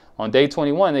out. On day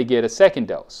 21, they get a second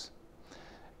dose.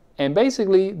 And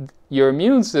basically, your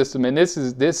immune system, and this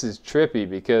is trippy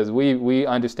because we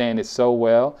understand it so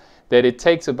well, that it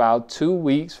takes about 2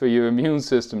 weeks for your immune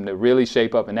system to really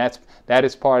shape up, and that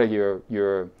is part of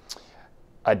your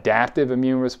adaptive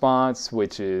immune response,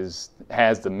 which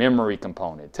has the memory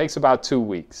component. It takes about 2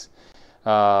 weeks.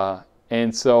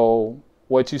 And so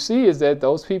what you see is that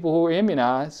those people who are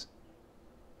immunized,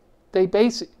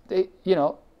 you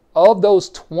know, of those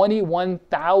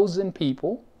 21,000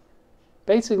 people,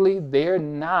 basically they're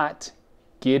not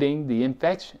getting the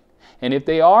infection. And if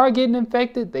they are getting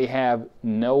infected, they have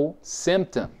no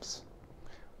symptoms.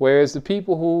 Whereas the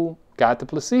people who got the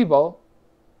placebo,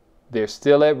 they're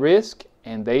still at risk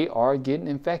and they are getting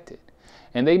infected.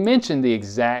 And they mentioned the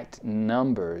exact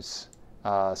numbers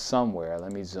somewhere.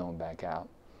 Let me zoom back out.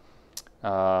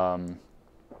 I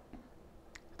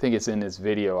think it's in this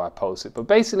video I posted. But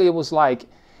basically it was like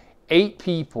 8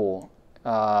 people.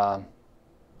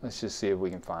 Let's just see if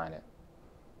we can find it.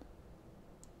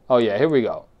 Oh yeah, here we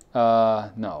go.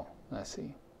 No, let's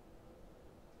see.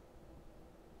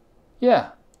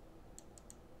 Yeah.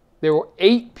 There were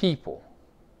 8 people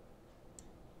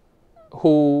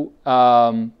who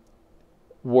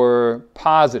were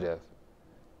positive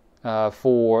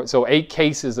so 8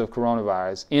 cases of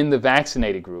coronavirus in the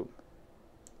vaccinated group.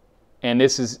 And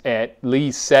this is at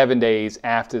least 7 days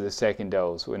after the second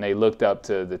dose when they looked up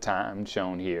to the time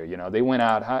shown here. You know, they went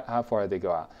out, how far did they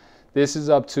go out? This is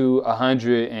up to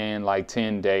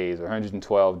 110 days or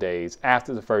 112 days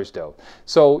after the first dose.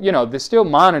 So, you know, they're still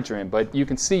monitoring, but you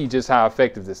can see just how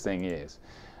effective this thing is.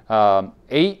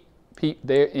 8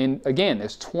 people, again,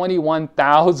 there's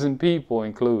 21,000 people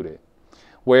included.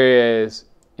 Whereas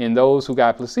in those who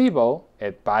got placebo,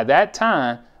 by that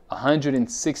time,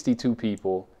 162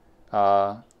 people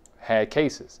had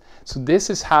cases. So this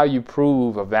is how you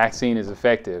prove a vaccine is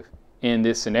effective in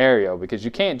this scenario, because you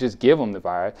can't just give them the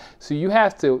virus. So you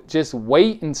have to just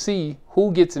wait and see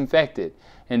who gets infected.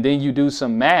 And then you do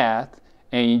some math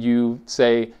and you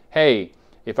say, hey,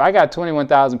 if I got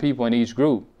 21,000 people in each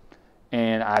group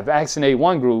and I vaccinate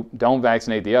one group, don't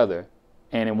vaccinate the other.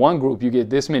 And in one group you get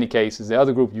this many cases, the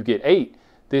other group you get 8.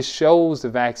 This shows the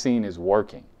vaccine is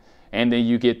working. And then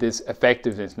you get this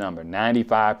effectiveness number,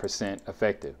 95%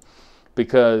 effective.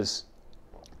 Because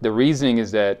the reasoning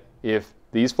is that if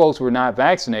these folks were not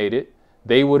vaccinated,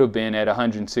 they would have been at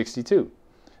 162.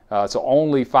 So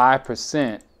only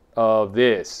 5% of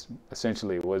this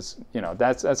essentially was, you know,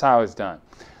 that's how it's done.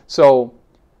 So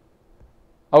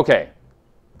Okay,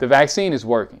 the vaccine is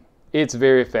working. It's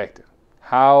very effective.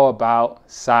 How about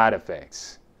side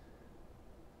effects?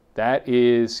 That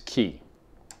is key.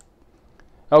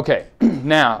 Okay,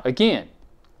 now again,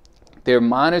 they're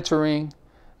monitoring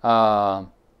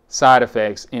side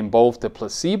effects in both the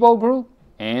placebo group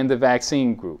and the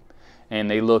vaccine group. And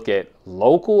they look at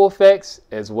local effects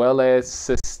as well as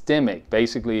systemic,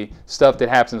 basically stuff that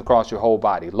happens across your whole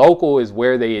body. Local is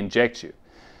where they inject you.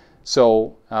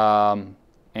 So,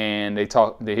 and they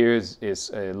talk, here is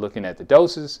looking at the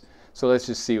doses. So let's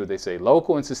just see what they say.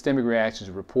 Local and systemic reactions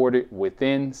reported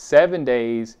within 7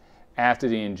 days after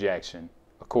the injection,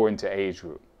 according to age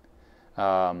group.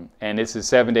 And this is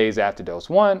 7 days after dose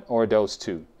 1 or dose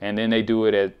 2. And then they do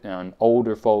it on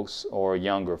older folks or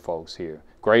younger folks here,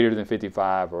 greater than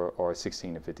 55 or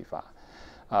 16 to 55.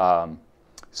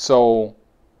 So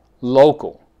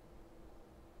local.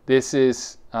 This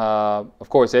is, of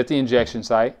course, at the injection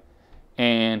site.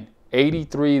 And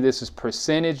 83, this is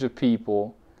percentage of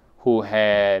people who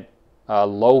had a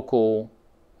local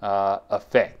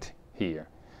effect here.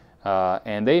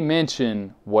 And they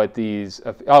mention what these,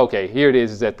 okay, here it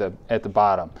is at the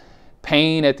bottom.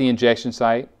 Pain at the injection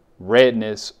site,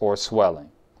 redness or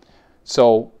swelling.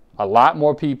 So a lot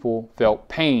more people felt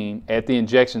pain at the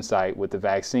injection site with the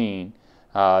vaccine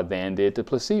than did the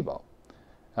placebo.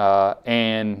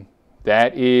 And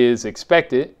that is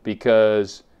expected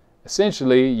because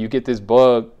essentially you get this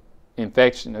bug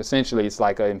infection. Essentially it's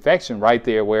like an infection right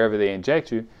there wherever they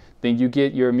inject you. Then you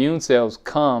get your immune cells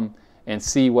come and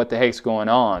see what the heck's going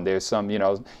on. There's some,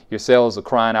 your cells are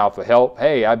crying out for help.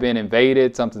 Hey, I've been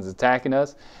invaded, something's attacking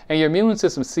us. And your immune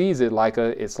system sees it like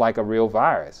it's like a real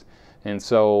virus. And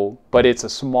so, but it's a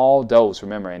small dose,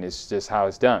 remember, and it's just how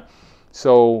it's done.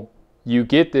 So you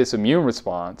get this immune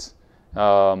response,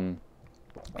 and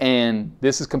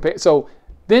this is compared. So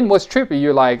then what's trippy,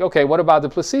 you're like, okay, what about the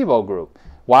placebo group?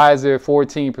 Why is there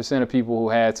 14% of people who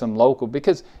had some local?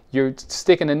 Because you're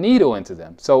sticking a needle into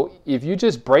them. So if you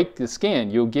just break the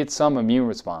skin, you'll get some immune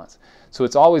response. So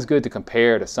it's always good to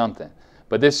compare to something.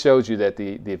 But this shows you that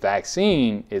the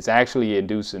vaccine is actually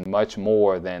inducing much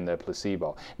more than the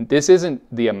placebo. This isn't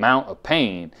the amount of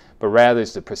pain, but rather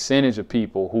it's the percentage of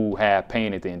people who have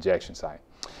pain at the injection site.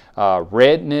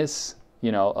 Redness,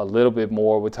 a little bit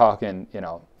more. We're talking,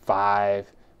 5%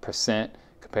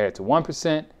 compared to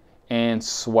 1%. And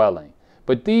swelling.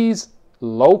 But these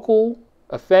local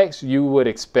effects you would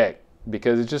expect,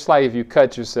 because it's just like if you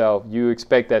cut yourself, you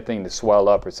expect that thing to swell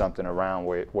up or something around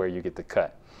where you get the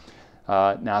cut.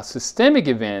 Now systemic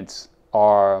events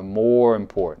are more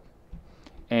important,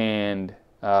 and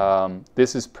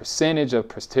this is percentage of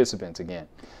participants again.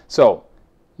 So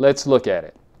let's look at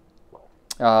it.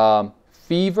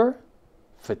 Fever,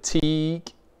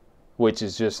 fatigue, which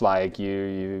is just like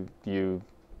you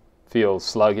feel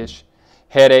sluggish,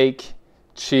 headache,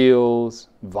 chills,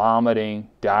 vomiting,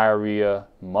 diarrhea,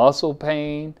 muscle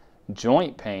pain,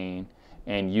 joint pain,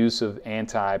 and use of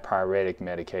antipyretic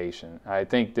medication. I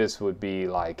think this would be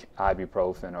like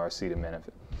ibuprofen or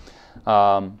acetaminophen.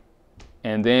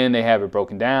 And then they have it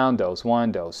broken down, dose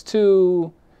 1, dose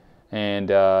 2,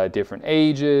 and different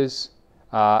ages.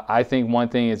 I think one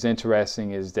thing that's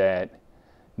interesting is that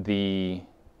the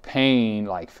pain,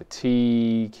 like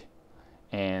fatigue,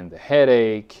 and the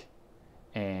headache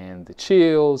and the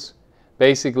chills,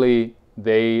 basically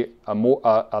a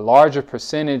larger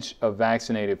percentage of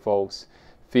vaccinated folks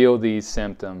feel these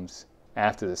symptoms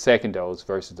after the second dose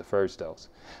versus the first dose.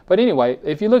 But anyway,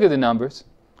 if you look at the numbers,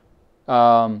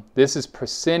 this is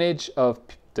percentage of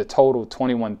the total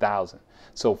 21,000.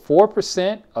 So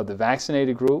 4% of the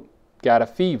vaccinated group got a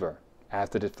fever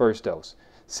after the first dose,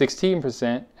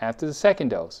 16% after the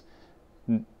second dose.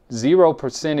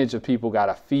 0% of people got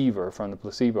a fever from the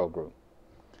placebo group.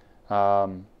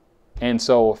 And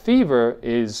so a fever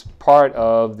is part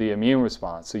of the immune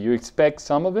response. So you expect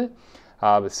some of it,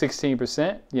 but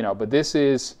 16%, but this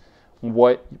is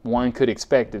what one could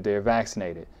expect if they're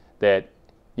vaccinated, that,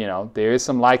 there is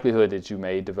some likelihood that you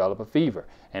may develop a fever.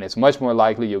 And it's much more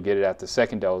likely you'll get it after the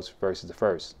second dose versus the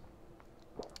first.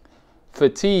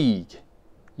 Fatigue.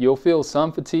 You'll feel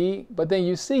some fatigue, but then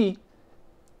you see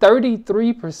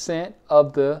 33%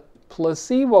 of the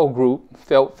placebo group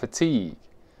felt fatigue.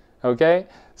 Okay?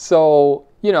 So,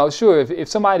 sure, if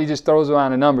somebody just throws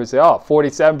around a number and say,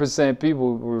 47%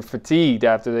 people were fatigued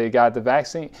after they got the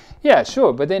vaccine. Yeah,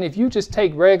 sure. But then if you just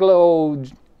take regular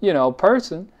old,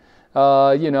 person,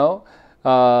 and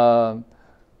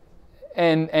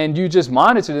you just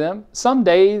monitor them, some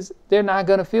days they're not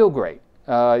going to feel great,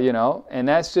 and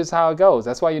that's just how it goes.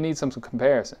 That's why you need some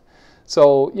comparison.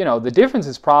 So, the difference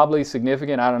is probably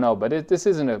significant. I don't know, but this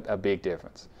isn't a big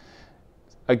difference.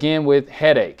 again with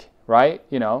headache, right?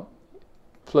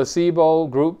 Placebo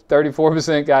group,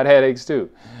 34% got headaches too,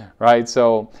 right?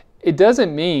 So it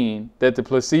doesn't mean that the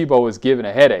placebo is giving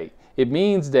a headache. It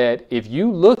means that if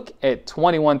you look at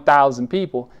 21,000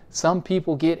 people, some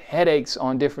people get headaches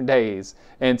on different days.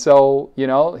 And so,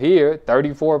 here,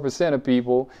 34% of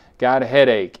people got a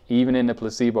headache, even in the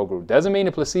placebo group. Doesn't mean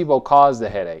the placebo caused the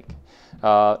headache.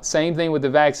 Same thing with the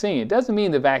vaccine. It doesn't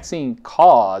mean the vaccine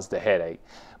caused the headache,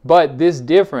 but this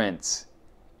difference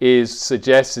is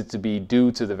suggested to be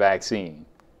due to the vaccine,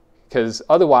 because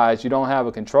otherwise you don't have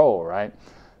a control, right?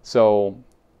 So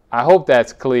I hope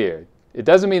that's clear. It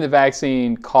doesn't mean the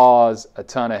vaccine caused a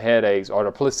ton of headaches or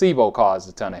the placebo caused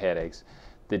a ton of headaches.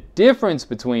 The difference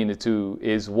between the two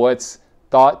is what's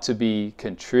thought to be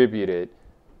contributed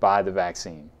by the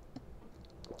vaccine.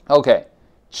 Okay,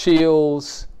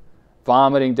 chills,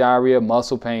 vomiting, diarrhea,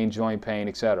 muscle pain, joint pain,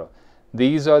 etc.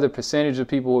 These are the percentage of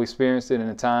people who experienced it in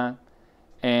a time.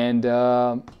 And,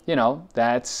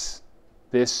 that's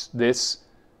this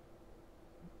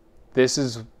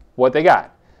is what they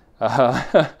got.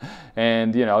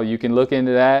 And, you can look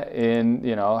into that in,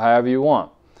 however you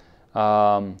want.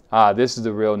 This is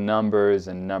the real numbers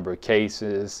and number of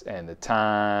cases and the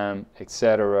time,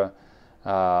 etc.,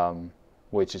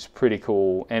 which is pretty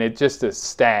cool. And it just the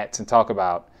stats and talk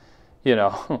about,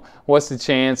 what's the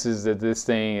chances that this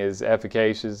thing is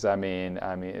efficacious? I mean,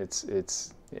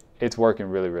 it's working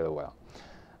really, really well.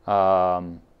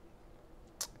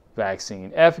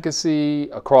 Vaccine efficacy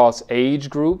across age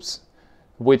groups,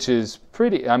 which is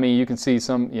pretty, you can see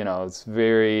some, it's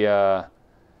very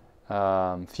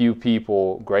few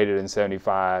people greater than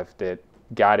 75 that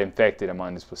got infected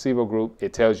among this placebo group.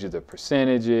 It tells you the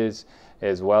percentages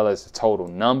as well as the total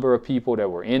number of people that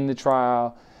were in the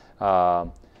trial.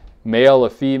 Male or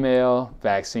female,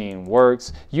 vaccine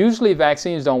works. Usually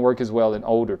vaccines don't work as well in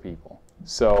older people.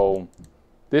 So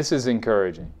this is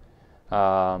encouraging.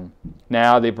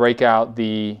 Now they break out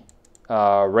the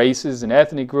races and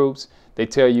ethnic groups. They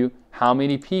tell you how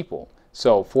many people.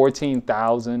 So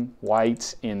 14,000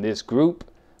 whites in this group,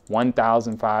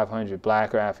 1,500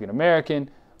 black or African American,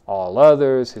 all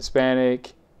others,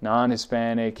 Hispanic,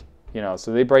 non-Hispanic,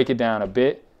 so they break it down a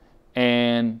bit.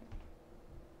 And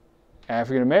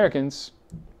African Americans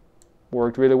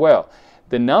worked really well.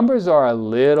 The numbers are a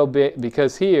little bit,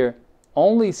 because here,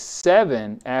 only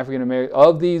 7 African Americans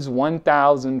of these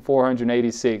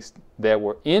 1,486 that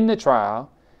were in the trial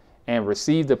and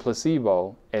received the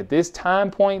placebo at this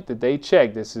time point that they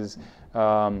checked. This is,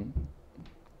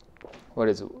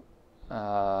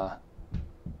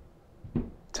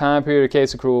 time period of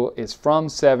case accrual is from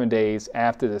 7 days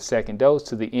after the second dose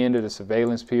to the end of the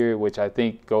surveillance period, which I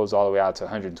think goes all the way out to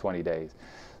 120 days.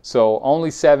 So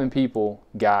only 7 people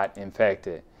got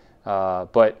infected,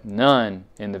 but none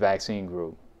in the vaccine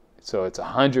group. So it's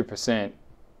 100%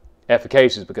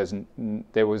 efficacious because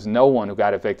there was no one who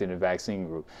got infected in the vaccine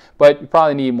group. But you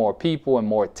probably need more people and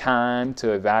more time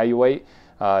to evaluate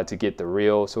to get the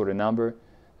real sort of number.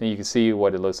 Then you can see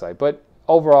what it looks like. But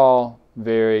overall,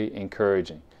 very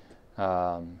encouraging.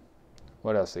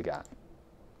 What else they got?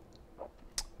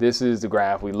 This is the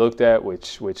graph we looked at,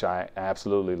 which I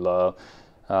absolutely love.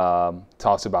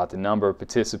 Talks about the number of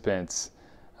participants.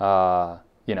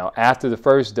 After the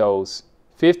first dose,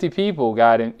 50 people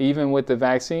got in, even with the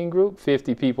vaccine group,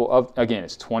 50 people, again,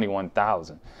 it's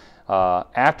 21,000.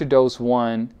 After dose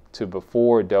 1 to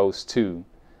before dose 2,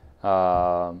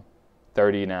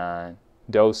 39.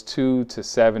 Dose 2 to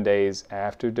 7 days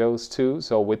after dose 2.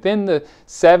 So within the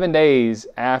 7 days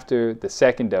after the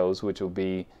second dose, which will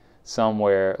be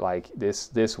somewhere like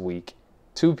this week,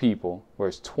 2 people,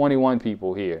 whereas 21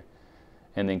 people here.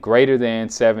 And then greater than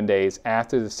 7 days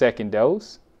after the second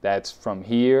dose, that's from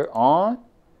here on,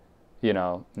 9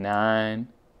 and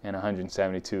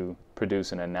 172,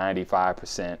 producing a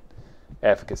 95%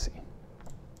 efficacy.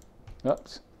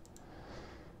 Oops.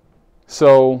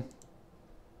 So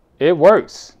it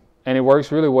works, and it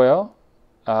works really well.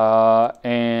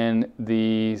 And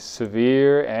the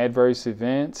severe adverse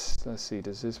events, let's see,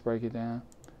 does this break it down?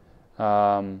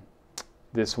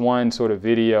 This one sort of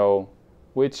video,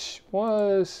 which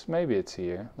was, maybe it's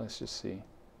here, let's just see.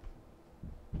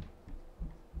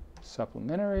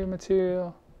 Supplementary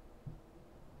material,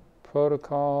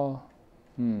 protocol,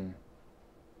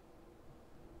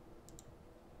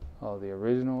 oh, the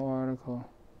original article.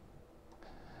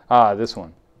 This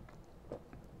one,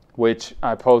 which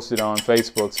I posted on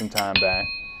Facebook some time back.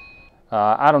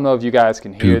 I don't know if you guys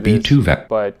can hear this,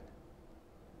 but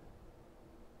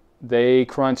they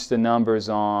crunched the numbers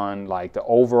on like the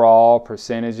overall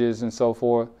percentages and so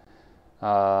forth.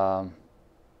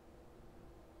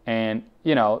 And,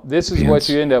 you know, this is what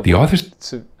you end up with.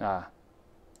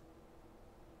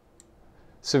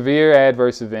 Severe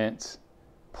adverse events,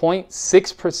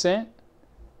 0.6%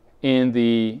 in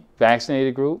the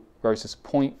vaccinated group versus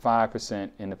 0.5%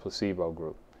 in the placebo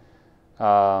group.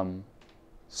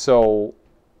 So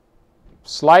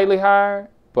slightly higher,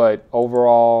 but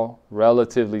overall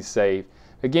relatively safe.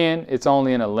 Again, it's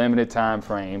only in a limited time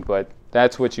frame, but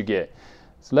that's what you get.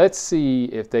 So let's see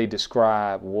if they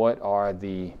describe what are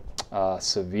the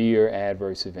severe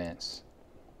adverse events.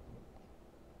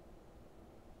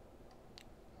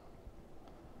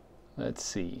 Let's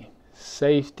see.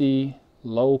 Safety,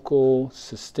 local,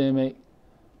 systemic,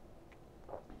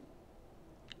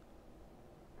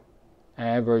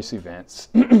 adverse events.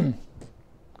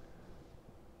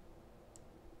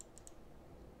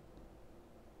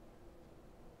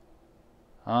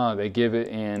 They give it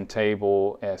in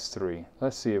table S3.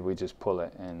 Let's see if we just pull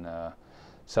it in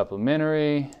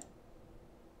supplementary.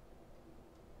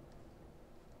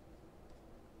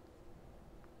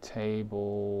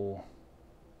 Table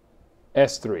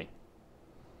S3.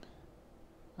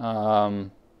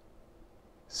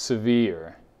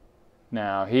 Severe.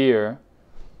 Now here,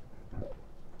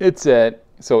 it's at,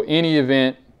 so any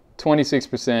event,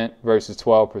 26% versus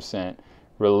 12%.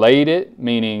 Related,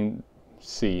 meaning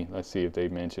C, let's see if they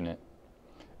mention it.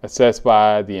 Assessed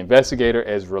by the investigator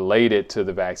as related to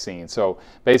the vaccine. So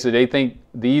basically they think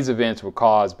these events were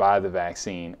caused by the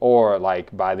vaccine or like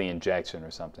by the injection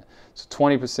or something. So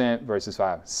 20% versus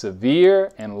 5.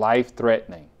 Severe and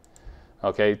life-threatening.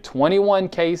 Okay, 21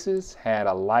 cases had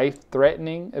a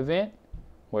life-threatening event,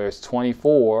 whereas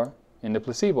 24 in the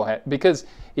placebo had. Because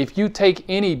if you take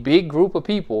any big group of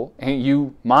people and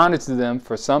you monitor them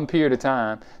for some period of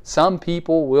time, some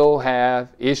people will have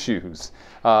issues.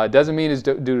 It doesn't mean it's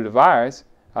due to the virus,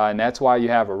 and that's why you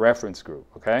have a reference group,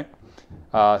 okay?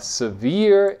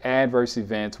 Severe adverse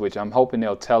events, which I'm hoping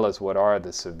they'll tell us what are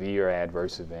the severe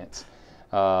adverse events.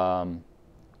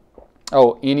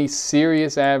 Any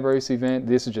serious adverse event.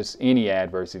 This is just any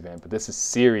adverse event, but this is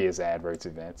serious adverse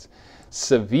events.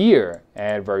 Severe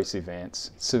adverse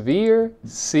events. Severe,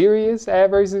 serious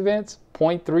adverse events,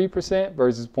 0.3%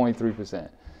 versus 0.3%.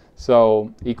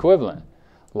 So equivalent.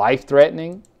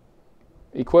 Life-threatening,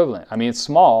 equivalent. I mean, it's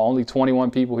small. Only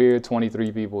 21 people here,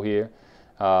 23 people here,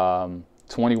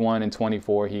 21 and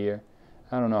 24 here.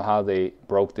 I don't know how they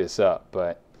broke this up,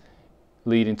 but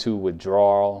leading to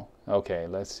withdrawal. Okay,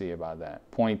 let's see about that.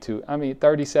 0.2. I mean,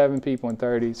 37 people and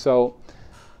 30. So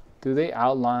do they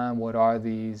outline what are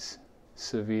these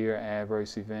severe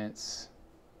adverse events?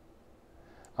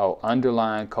 Oh,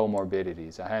 underlying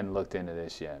comorbidities. I hadn't looked into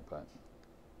this yet, but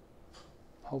I'm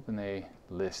hoping they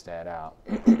list that out.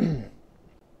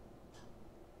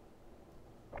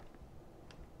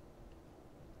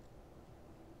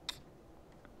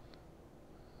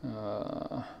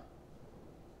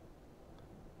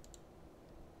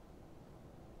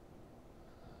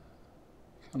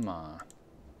 Come on.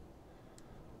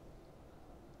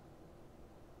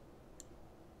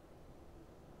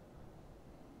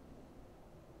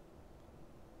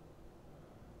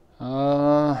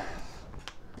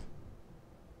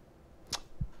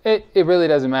 It really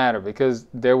doesn't matter because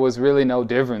there was really no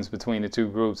difference between the two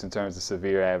groups in terms of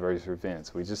severe adverse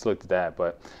events. We just looked at that,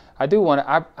 but I do want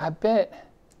to,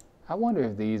 I wonder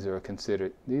if these are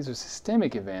considered, these are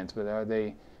systemic events, but are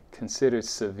they considered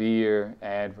severe,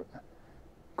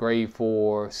 grade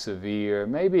 4, severe?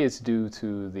 Maybe it's due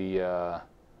to the,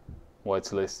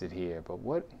 what's listed here, but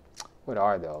what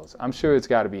are those? I'm sure it's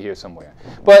got to be here somewhere.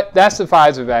 But that's the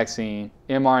Pfizer vaccine,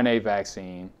 mRNA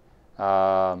vaccine,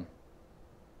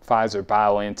 Pfizer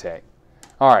BioNTech.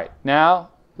 All right,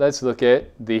 now let's look at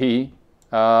the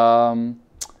Moderna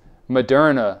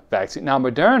vaccine. Now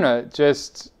Moderna,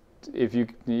 just if you,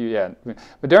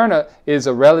 Moderna is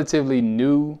a relatively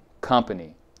new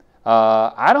company.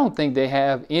 I don't think they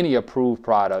have any approved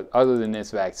product other than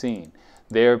this vaccine.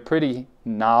 They're a pretty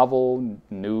novel,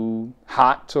 new,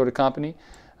 hot sort of company.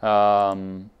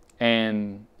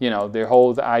 And, you know, their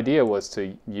whole idea was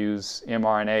to use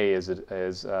mRNA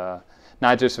as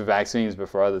not just for vaccines, but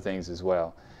for other things as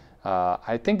well.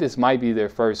 I think this might be their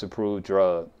first approved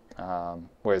drug,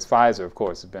 whereas Pfizer, of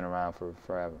course, has been around for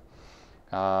forever.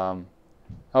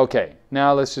 Okay,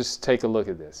 now let's just take a look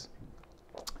at this.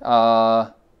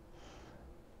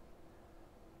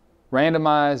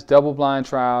 Randomized double-blind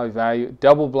trial,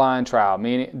 double-blind trial,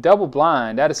 meaning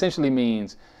double-blind, that essentially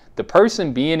means the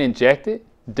person being injected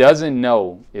doesn't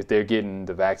know if they're getting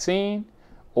the vaccine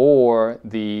or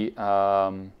the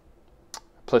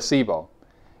placebo.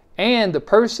 And the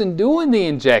person doing the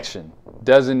injection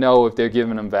doesn't know if they're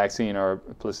giving them vaccine or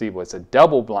placebo. It's a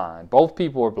double blind. Both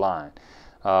people are blind.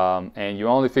 And you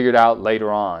only figure it out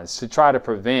later on. It's to try to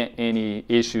prevent any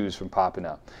issues from popping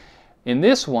up. In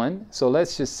this one, so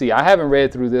let's just see. I haven't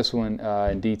read through this one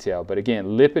in detail, but again,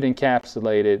 lipid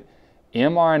encapsulated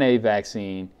mRNA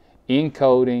vaccine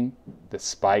encoding the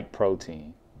spike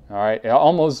protein. All right, it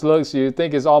almost looks, you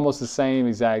think it's almost the same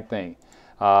exact thing,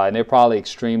 and they're probably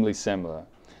extremely similar.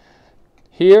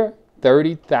 Here,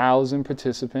 30,000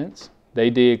 participants.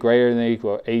 They did greater than or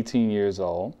equal 18 years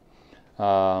old,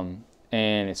 and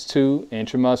it's 2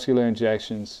 intramuscular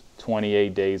injections,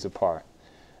 28 days apart.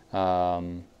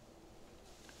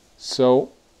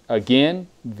 So again,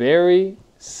 very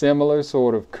similar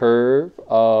sort of curve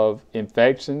of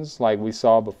infections like we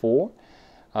saw before.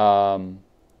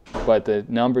 But the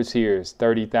numbers here is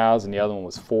 30,000. The other one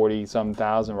was 40-something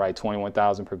thousand, right?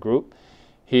 21,000 per group.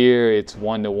 Here it's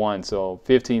 1-to-1, so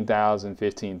 15,000,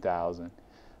 15,000.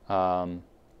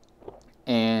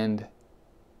 And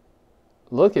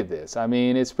look at this. I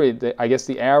mean, it's pretty, I guess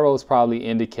the arrows probably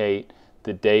indicate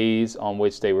the days on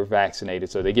which they were vaccinated.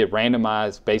 So they get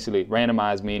randomized, basically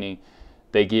randomized meaning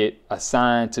they get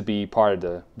assigned to be part of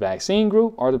the vaccine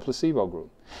group or the placebo group.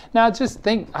 Now just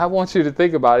think, I want you to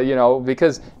think about it, you know,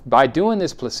 because by doing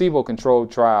this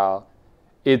placebo-controlled trial,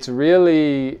 it's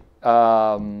really,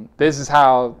 this is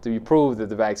how you prove that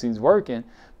the vaccine's working.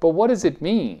 But what does it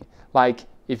mean? Like,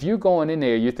 if you're going in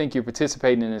there, you think you're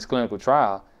participating in this clinical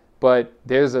trial, but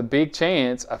there's a big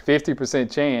chance, a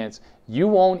 50% chance, you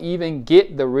won't even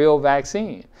get the real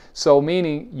vaccine. So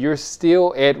meaning you're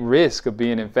still at risk of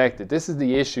being infected. This is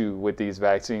the issue with these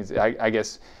vaccines, I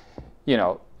guess, you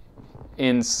know,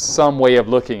 in some way of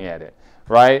looking at it,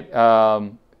 right?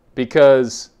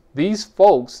 Because these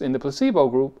folks in the placebo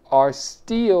group are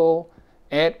still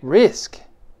at risk,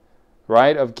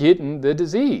 right, of getting the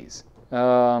disease.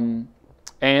 And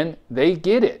they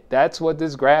get it. That's what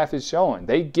this graph is showing.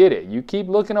 They get it. You keep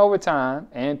looking over time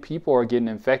and people are getting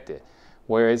infected.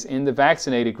 Whereas in the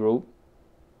vaccinated group,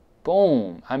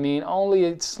 boom, I mean,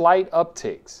 only slight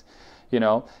upticks. You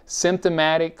know,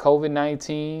 symptomatic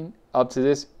COVID-19 up to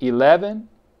this 11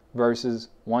 versus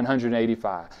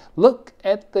 185. Look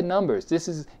at the numbers. This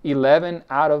is 11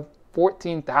 out of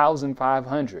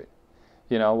 14,500.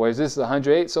 You know, whereas this is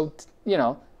 108. So, you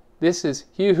know, this is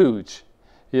huge.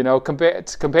 You know, compared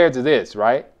to this,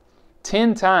 right?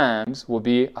 10 times will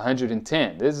be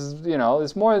 110. This is, you know,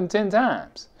 it's more than 10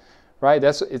 times, right?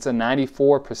 It's a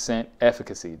 94%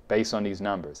 efficacy based on these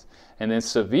numbers. And then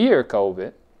severe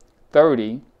COVID,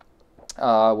 30,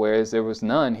 whereas there was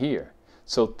none here.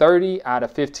 So 30 out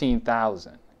of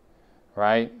 15,000,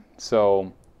 right?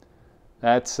 So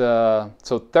that's, so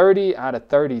 30 out of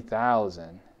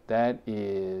 30,000, that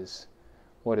is,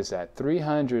 what is that?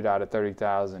 300 out of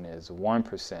 30,000 is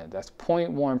 1%. That's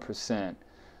 0.1%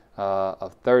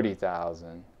 of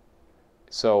 30,000.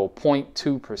 So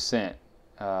 0.2%,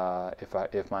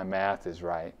 if my math is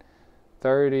right.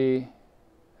 30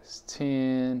 is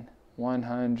 10,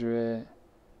 100,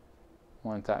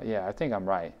 1,000. Yeah, I think I'm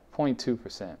right.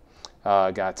 0.2%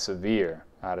 got severe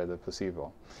out of the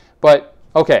placebo. But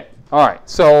okay, all right.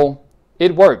 So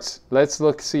it works. Let's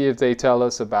look, see if they tell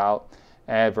us about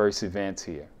adverse events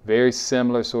here. Very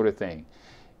similar sort of thing.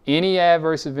 Any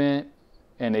adverse event,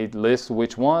 and they list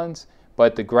which ones,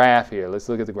 but the graph here, let's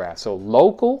look at the graph. So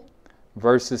local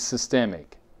versus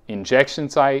systemic, injection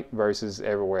site versus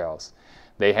everywhere else.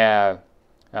 They have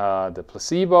the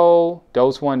placebo,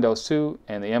 dose 1, dose 2,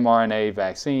 and the mRNA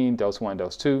vaccine, dose 1,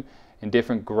 dose 2, in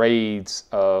different grades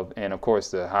of, and of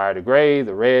course the higher the grade,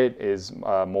 the red is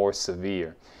more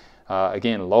severe.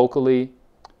 Again, locally,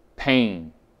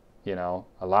 pain. You know,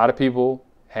 a lot of people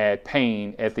had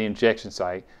pain at the injection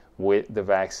site with the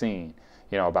vaccine.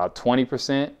 You know, about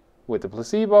 20% with the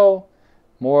placebo,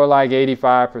 more like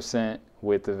 85%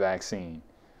 with the vaccine.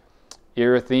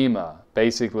 Erythema,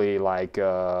 basically like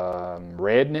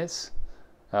redness,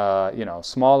 you know,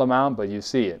 small amount, but you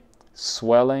see it.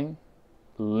 Swelling,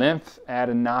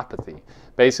 lymphadenopathy.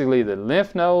 Basically, the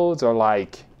lymph nodes are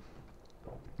like,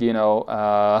 you know,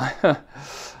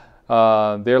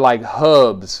 they're like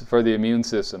hubs for the immune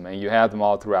system, and you have them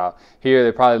all throughout. Here,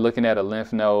 they're probably looking at a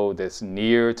lymph node that's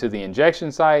near to the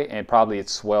injection site, and probably it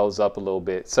swells up a little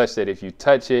bit, such that if you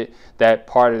touch it, that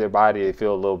part of their body, they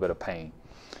feel a little bit of pain.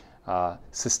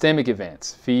 Systemic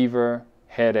events, fever,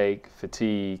 headache,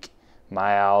 fatigue,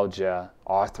 myalgia,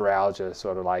 arthralgia,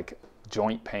 sort of like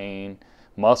joint pain,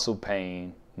 muscle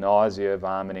pain, nausea,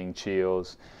 vomiting,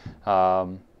 chills,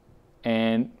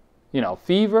 and, you know,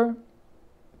 fever,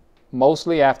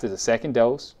 mostly after the second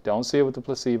dose. Don't see it with the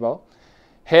placebo.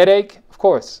 Headache, of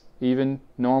course, even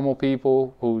normal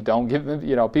people who don't get,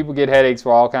 people get headaches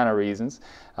for all kind of reasons.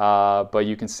 But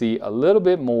you can see a little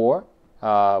bit more.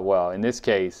 Well, in this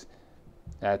case,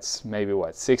 that's maybe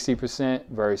what, 60%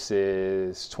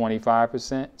 versus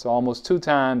 25%. So almost 2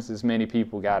 times as many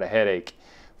people got a headache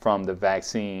from the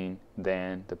vaccine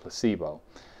than the placebo.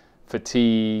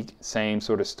 Fatigue, same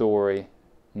sort of story.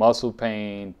 Muscle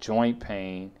pain, joint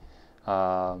pain.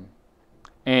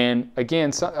 And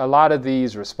again, a lot of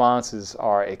these responses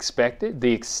are expected.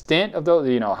 The extent of those,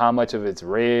 how much of it's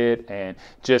red and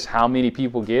just how many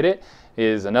people get it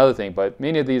is another thing. But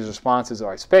many of these responses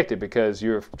are expected because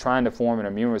you're trying to form an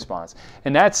immune response.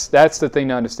 And that's the thing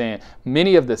to understand.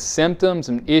 Many of the symptoms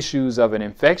and issues of an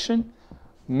infection,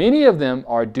 many of them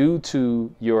are due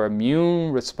to your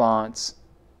immune response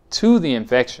to the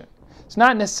infection. It's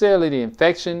not necessarily the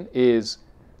infection is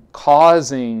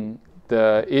causing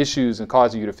the issues and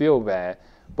causing you to feel bad,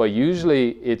 but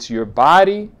usually it's your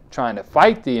body trying to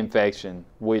fight the infection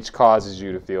which causes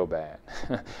you to feel bad.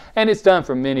 And it's done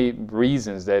for many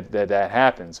reasons that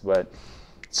happens. But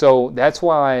so that's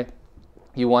why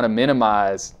you want to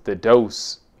minimize the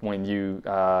dose when you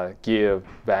give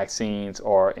vaccines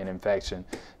or an infection,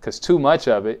 because too much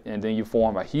of it and then you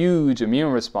form a huge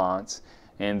immune response,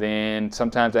 and then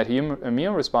sometimes that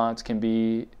immune response can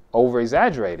be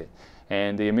over-exaggerated.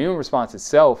 And the immune response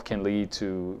itself can lead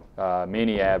to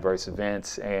many adverse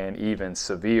events and even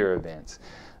severe events.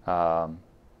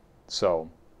 So,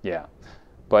 yeah.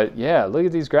 But, yeah, look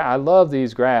at these graphs. I love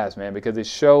these graphs, man, because it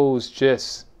shows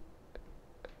just,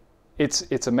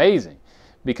 it's amazing.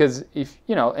 Because if,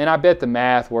 and I bet the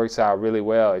math works out really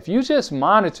well. If you just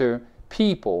monitor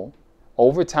people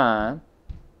over time,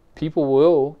 people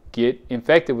will get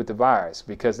infected with the virus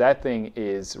because that thing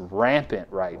is rampant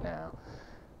right now.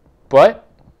 But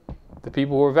the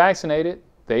people who are vaccinated,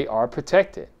 they are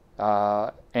protected.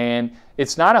 And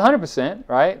it's not 100%,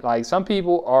 right? Like some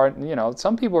people are,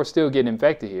 some people are still getting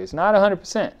infected here. It's not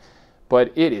 100%,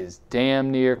 but it is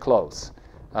damn near close.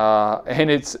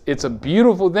 And it's a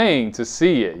beautiful thing to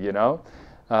see it,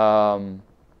 and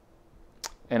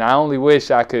I only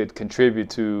wish I could contribute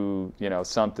to,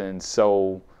 something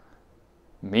so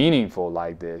meaningful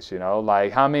like this,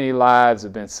 like how many lives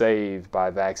have been saved by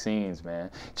vaccines, man.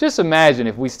 Just imagine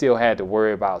if we still had to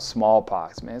worry about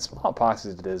smallpox, man. Smallpox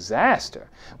is a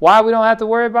disaster. Why we don't have to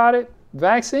worry about it?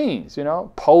 Vaccines,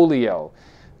 polio,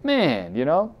 man,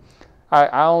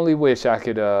 I only wish I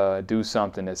could do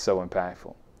something that's so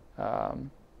impactful.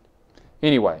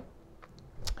 Anyway,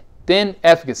 then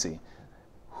efficacy.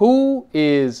 Who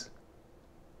is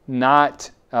not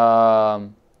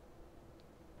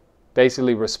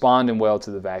basically responding well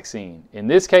to the vaccine? In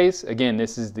this case, again,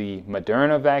 this is the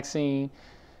Moderna vaccine.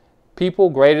 People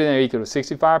greater than or equal to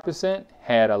 65%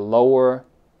 had a lower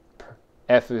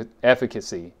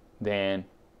efficacy than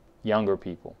younger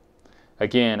people.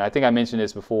 Again, I think I mentioned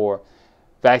this before.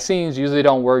 Vaccines usually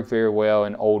don't work very well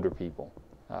in older people.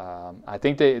 I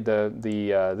think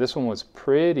this one was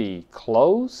pretty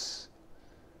close.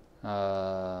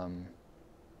 Maybe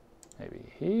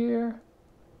here.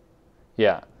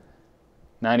 Yeah.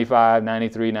 95,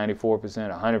 93,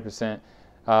 94%,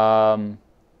 100%.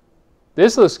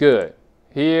 This looks good.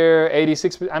 Here,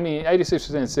 86%. I mean,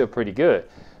 86% is still pretty good.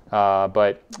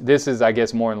 But this is, I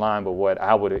guess, more in line with what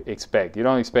I would expect. You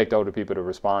don't expect older people to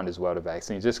respond as well to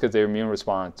vaccines just because their immune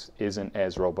response isn't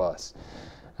as robust.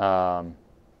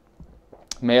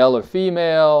 Male or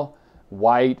female,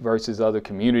 white versus other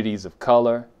communities of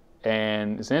color.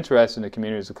 And it's interesting, the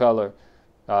communities of color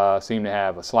seem to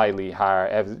have a slightly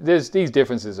higher, these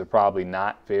differences are probably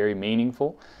not very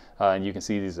meaningful. And you can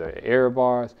see these are error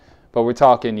bars. But we're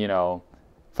talking,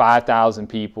 5,000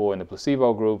 people in the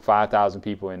placebo group, 5,000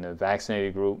 people in the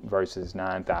vaccinated group versus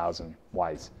 9,000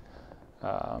 whites.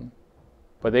 But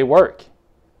they work.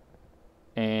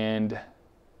 And,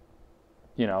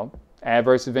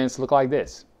 adverse events look like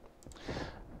this.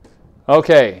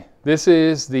 Okay, this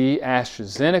is the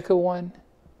AstraZeneca one.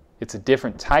 It's a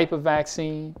different type of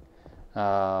vaccine. It's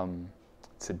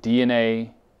a DNA.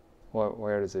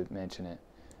 Where does it mention it?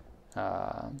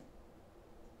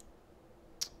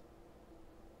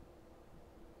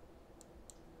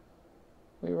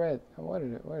 We read. Where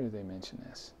did they mention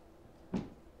this?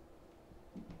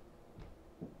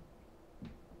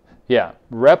 Yeah,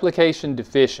 replication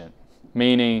deficient,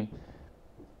 meaning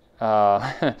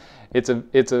it's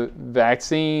a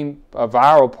vaccine, a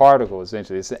viral particle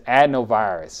essentially. It's an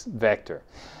adenovirus vector.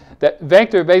 That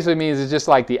vector basically means it's just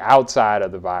like the outside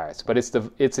of the virus, but it's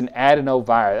an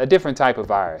adenovirus, a different type of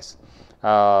virus.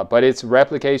 But it's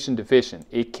replication deficient.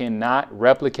 It cannot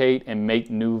replicate and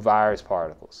make new virus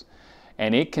particles.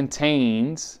 And it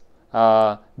contains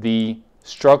the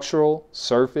structural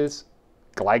surface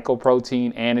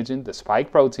glycoprotein antigen, the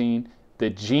spike protein, the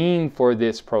gene for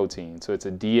this protein. So it's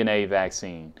a DNA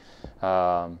vaccine.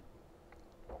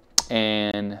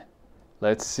 And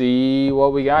let's see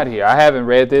what we got here. I haven't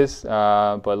read this,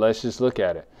 but let's just look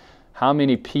at it. How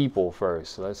many people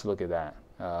first? Let's look at that.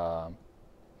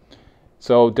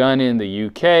 So done in the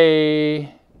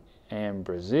UK and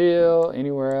Brazil.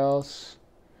 Anywhere else?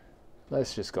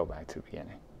 Let's just go back to the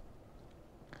beginning.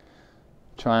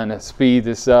 Trying to speed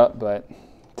this up, but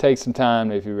take some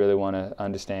time if you really want to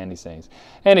understand these things.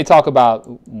 And they talk about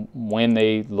when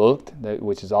they looked,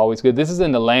 which is always good. This is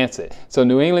in the Lancet. So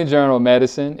New England Journal of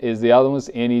Medicine is the other one's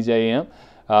NEJM,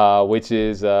 which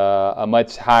is a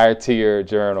much higher tier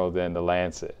journal than the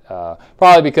Lancet.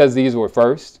 Probably because these were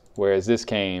first, whereas this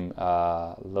came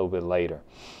a little bit later.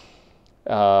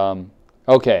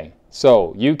 Okay,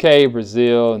 so UK,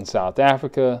 Brazil, and South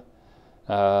Africa.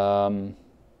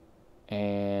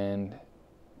 And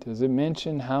does it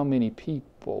mention how many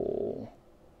people?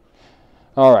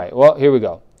 All right, well, here we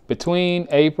go. Between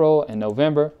April and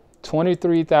November,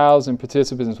 23,000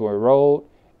 participants were enrolled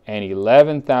and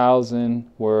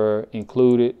 11,000 were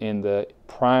included in the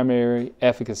primary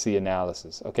efficacy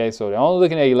analysis. Okay, so they're only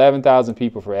looking at 11,000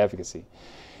 people for efficacy.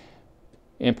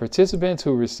 In participants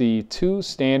who received 2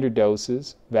 standard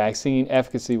doses, vaccine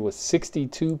efficacy was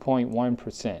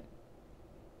 62.1%.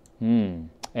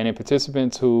 And in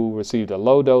participants who received a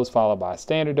low dose followed by a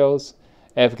standard dose,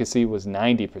 efficacy was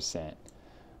 90%,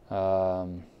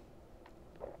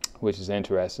 which is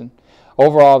interesting.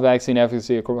 Overall vaccine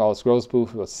efficacy across growth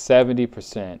boost was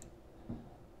 70%.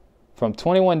 From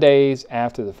 21 days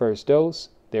after the first dose,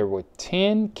 there were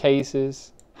 10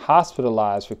 cases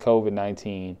hospitalized for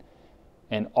COVID-19,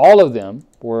 and all of them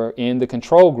were in the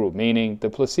control group, meaning the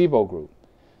placebo group.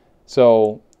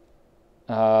 So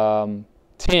 10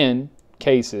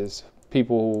 cases,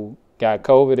 people who got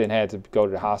COVID and had to go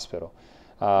to the hospital.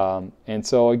 And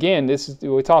so again,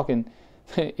 we're talking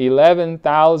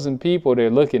 11,000 people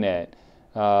they're looking at,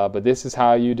 but this is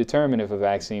how you determine if a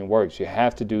vaccine works. You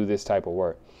have to do this type of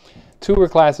work. 2 were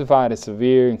classified as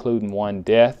severe, including 1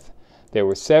 death. There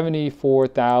were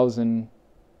 74,000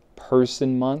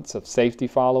 person months of safety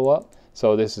follow-up.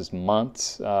 So this is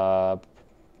months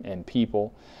and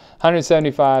people.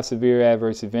 175 severe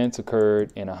adverse events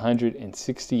occurred in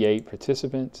 168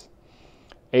 participants,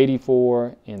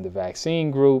 84 in the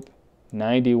vaccine group,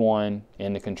 91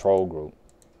 in the control group.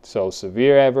 So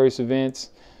severe adverse events,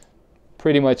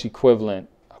 pretty much equivalent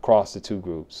across the 2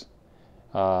 groups.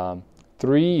 3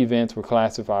 events were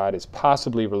classified as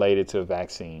possibly related to a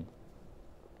vaccine.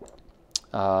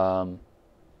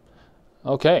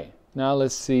 Okay, now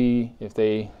let's see if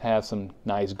they have some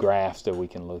nice graphs that we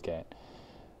can look at.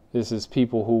 This is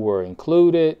people who were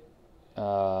included.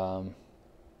 I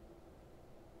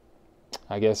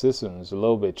guess this one is a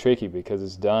little bit tricky because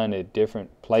it's done at different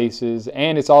places,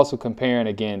 and it's also comparing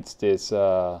against this.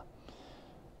 I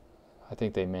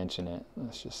think they mention it.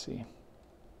 Let's just see.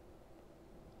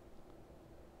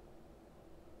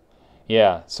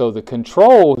 Yeah, so the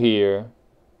control here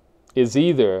is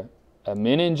either a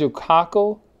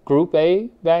meningococcal group A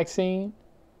vaccine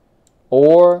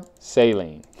or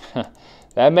saline.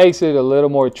 That makes it a little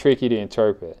more tricky to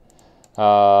interpret.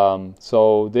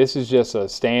 So this is just a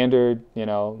standard,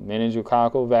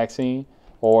 meningococcal vaccine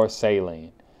or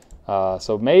saline.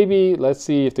 So maybe let's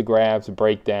see if the graphs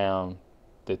break down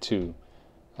the 2.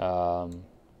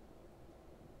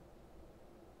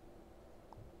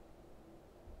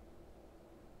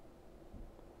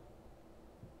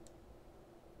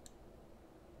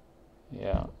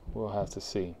 Yeah, we'll have to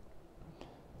see.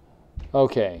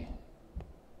 Okay.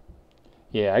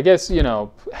 Yeah, I guess,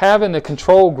 having the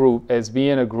control group as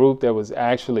being a group that was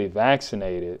actually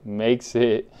vaccinated makes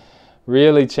it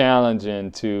really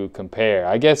challenging to compare.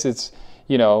 I guess it's,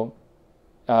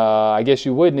 I guess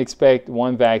you wouldn't expect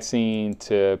one vaccine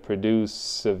to produce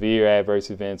severe adverse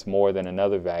events more than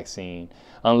another vaccine,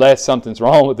 unless something's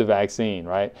wrong with the vaccine,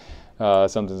 right?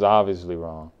 Something's obviously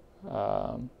wrong.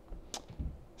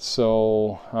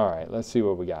 So, all right, let's see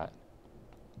what we got.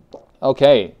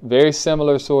 Okay, very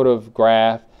similar sort of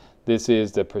graph. This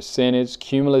is the percentage,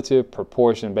 cumulative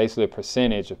proportion, basically a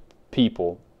percentage of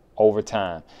people over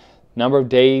time. Number of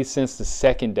days since the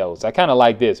second dose. I kind of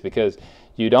like this because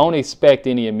you don't expect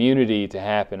any immunity to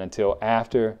happen until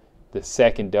after the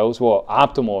second dose, well,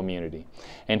 optimal immunity.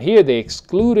 And here they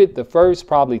excluded the first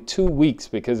probably 2 weeks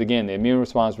because, again, the immune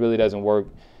response really doesn't work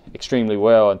extremely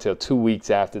well until 2 weeks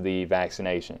after the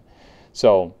vaccination.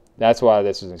 So that's why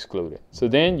this is excluded. So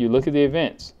then you look at the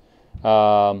events.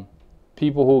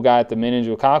 People who got the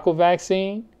meningococcal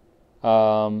vaccine,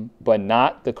 but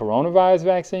not the coronavirus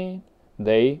vaccine.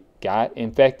 They got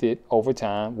infected over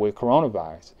time with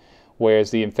coronavirus,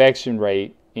 whereas the infection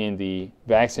rate in the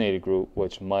vaccinated group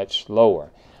was much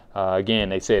lower. Again,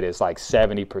 they said it's like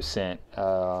 70%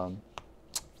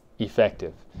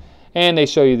 effective. And they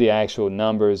show you the actual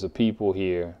numbers of people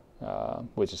here,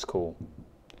 which is cool.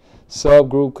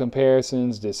 Subgroup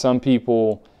comparisons. Did some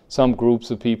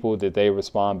groups of people, did they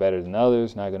respond better than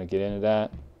others? Not going to get into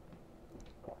that.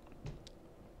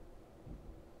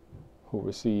 Who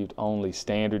received only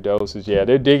standard doses? Yeah,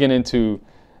 they're digging into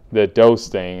the dose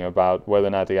thing about whether or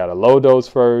not they got a low dose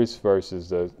first versus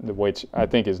the which I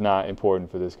think is not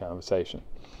important for this conversation.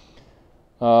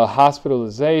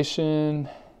 Hospitalization.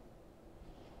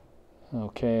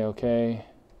 Okay.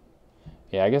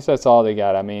 Yeah, I guess that's all they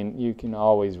got. I mean, you can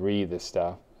always read this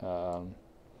stuff.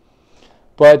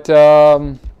 But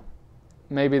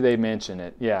maybe they mention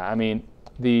it. Yeah, I mean,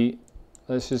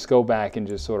 let's just go back and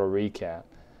just sort of recap.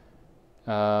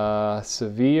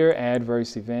 Severe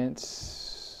adverse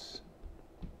events,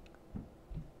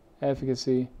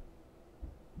 efficacy.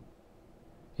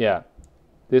 Yeah,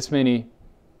 this many.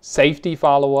 Safety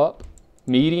follow-up,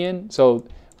 median. So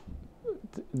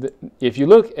if you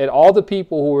look at all the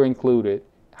people who were included,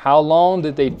 how long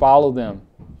did they follow them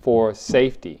for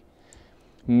safety?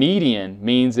 Median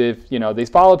means if, they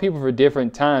follow people for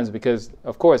different times because,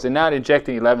 of course, they're not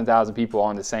injecting 11,000 people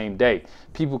on the same day.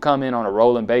 People come in on a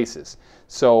rolling basis.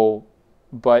 So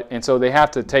they have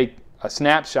to take a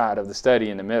snapshot of the study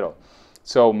in the middle.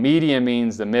 So median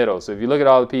means the middle. So if you look at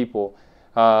all the people,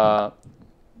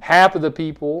 half of the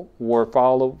people were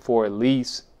followed for at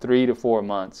least 3 to 4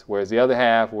 months, whereas the other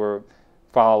half were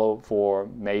followed for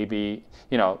maybe,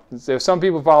 there's some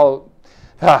people followed,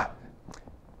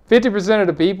 50% of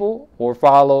the people were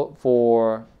followed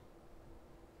for,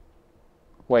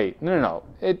 wait, no,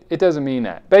 it doesn't mean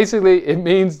that. Basically, it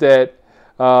means that,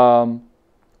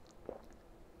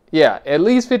 at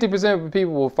least 50% of the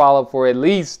people were followed for at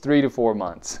least 3 to 4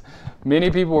 months. Many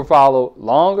people were followed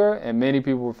longer, and many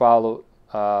people were followed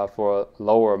for a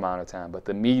lower amount of time, but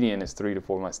the median is 3 to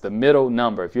 4 months. The middle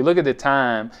number, if you look at the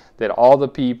time that all the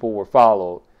people were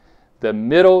followed, the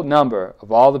middle number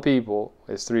of all the people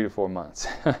is 3 to 4 months.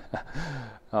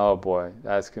 Oh boy,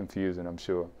 that's confusing, I'm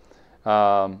sure.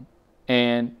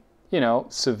 And,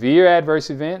 severe adverse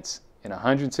events in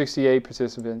 168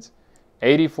 participants,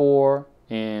 84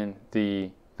 in the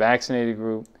vaccinated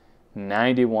group,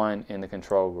 91 in the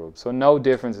control group. So no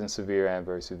difference in severe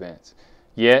adverse events.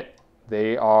 Yet,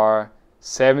 they are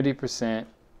 70%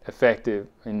 effective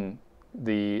in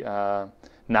the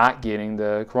not getting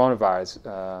the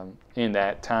coronavirus in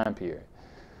that time period.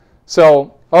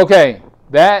 So, okay,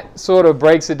 that sort of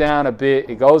breaks it down a bit.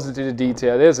 It goes into the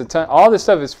detail. There's a ton. All this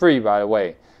stuff is free, by the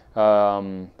way.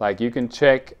 Like you can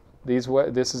check these.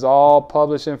 This is all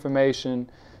published information,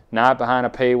 not behind a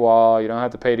paywall. You don't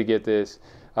have to pay to get this.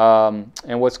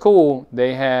 And what's cool,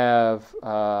 they have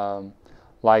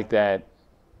like that.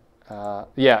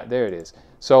 Yeah, there it is.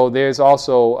 So there's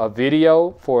also a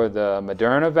video for the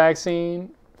Moderna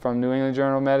vaccine from New England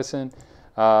Journal of Medicine,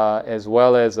 as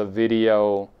well as a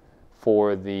video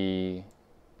for the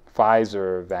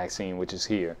Pfizer vaccine, which is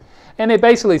here. And it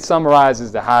basically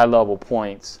summarizes the high-level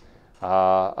points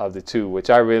of the two, which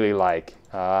I really like.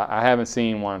 I haven't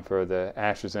seen one for the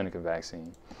AstraZeneca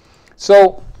vaccine.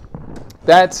 So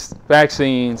that's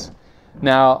vaccines.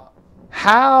 Now,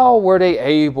 how were they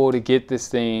able to get this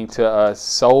thing to us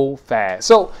so fast?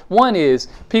 So one is,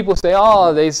 people say,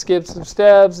 oh, they skipped some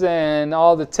steps and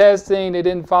all the testing, they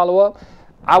didn't follow up.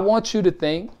 I want you to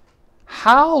think,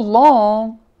 how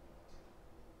long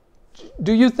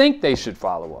do you think they should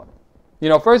follow up?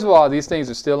 First of all, these things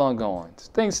are still ongoing.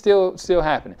 Things still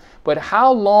happening. But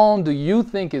how long do you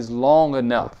think is long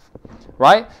enough,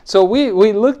 right? So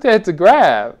we looked at the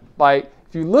graph. Like,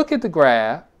 if you look at the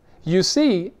graph, you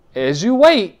see, as you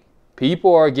wait,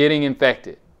 people are getting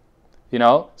infected.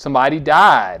 Somebody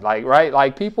died,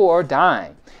 like people are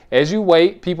dying. As you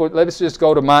wait, people, let's just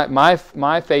go to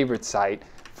my favorite site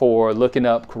for looking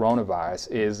up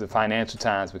coronavirus is the Financial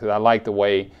Times, because I like the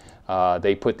way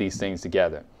they put these things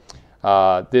together.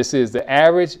 This is the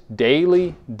average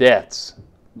daily deaths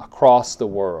across the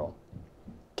world.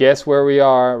 Guess where we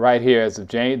are right here as of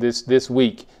this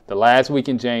week, the last week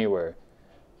in January.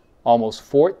 Almost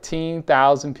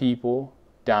 14,000 people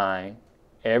dying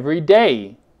every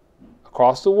day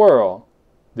across the world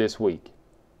this week.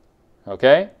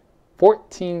 Okay?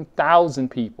 14,000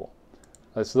 people.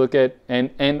 Let's look at,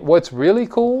 and what's really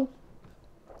cool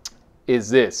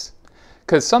is this.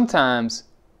 Because sometimes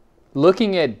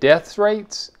looking at death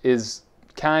rates is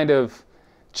kind of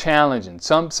challenging.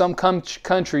 Some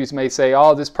countries may say,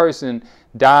 oh, this person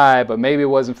died, but maybe it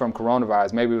wasn't from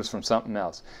coronavirus, maybe it was from something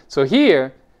else. So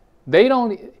here, they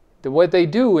don't, what they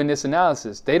do in this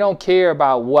analysis, they don't care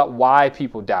about why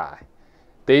people die.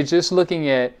 They're just looking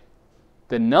at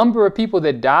the number of people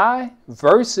that die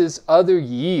versus other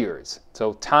years.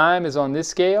 So time is on this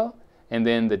scale, and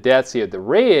then the deaths here. The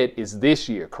red is this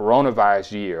year,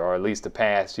 coronavirus year, or at least the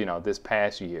past, this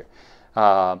past year.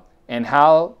 And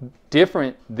how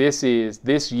different this is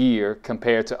this year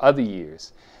compared to other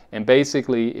years. And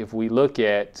basically, if we look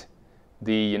at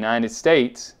the United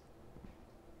States,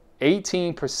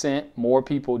 18% more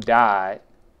people died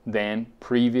than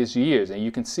previous years. And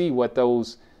you can see what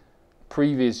those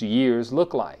previous years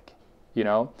look like,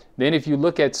 Then if you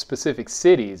look at specific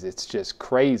cities, it's just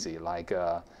crazy.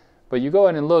 But you go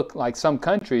in and look, like some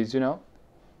countries,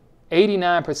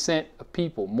 89% of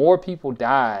people, more people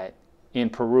died in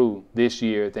Peru this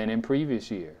year than in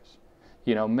previous years.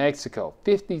 Mexico,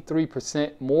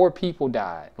 53% more people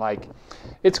died.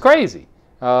 It's crazy.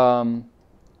 And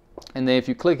then if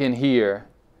you click in here,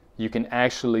 you can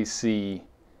actually see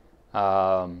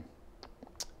the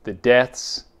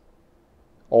deaths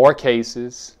or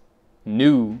cases,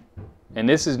 new, and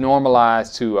this is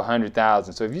normalized to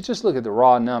 100,000. So if you just look at the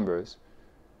raw numbers,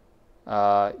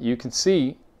 you can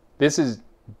see this is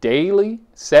daily,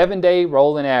 7-day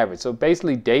rolling average. So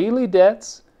basically daily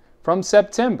deaths from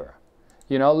September.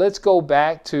 Let's go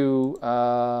back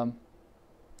to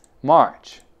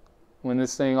March when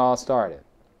this thing all started.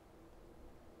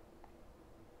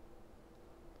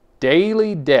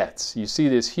 Daily deaths. You see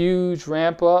this huge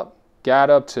ramp up, got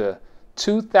up to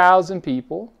 2,000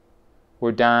 people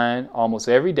were dying almost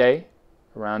every day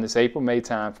around this April-May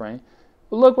time frame.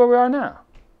 But look where we are now.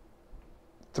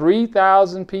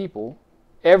 3,000 people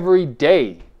every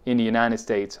day in the United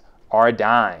States are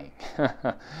dying.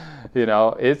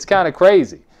 It's kind of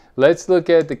crazy. Let's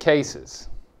look at the cases.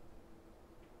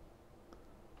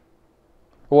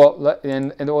 Well,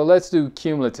 let's do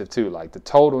cumulative too, like the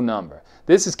total number.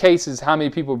 This is cases, how many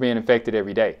people are being infected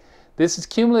every day. This is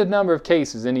cumulative number of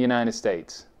cases in the United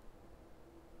States.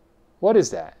 What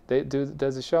is that?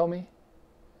 Does it show me?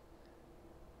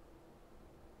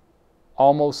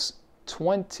 Almost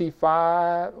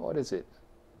 25, what is it?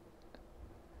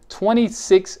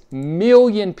 26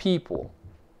 million people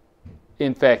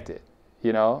infected.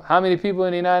 How many people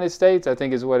in the United States? I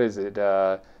think it's,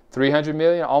 300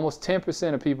 million? Almost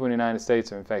 10% of people in the United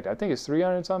States are infected. I think it's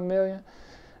 300 something million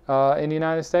in the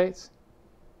United States.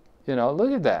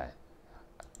 Look at that.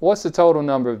 What's the total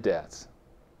number of deaths?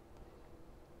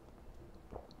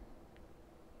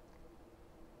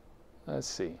 Let's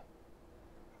see.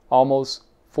 Almost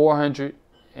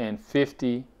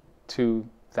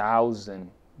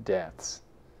 452,000 deaths.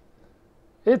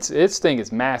 Its thing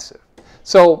is massive.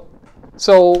 So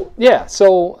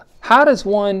how does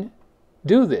one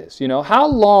do this? How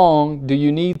long do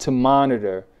you need to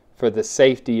monitor for the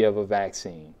safety of a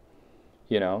vaccine?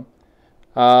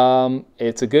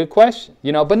 It's a good question.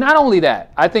 But not only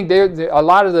that, I think there a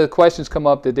lot of the questions come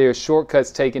up that there are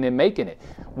shortcuts taken in making it.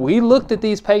 We looked at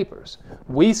these papers.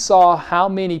 We saw how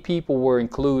many people were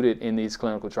included in these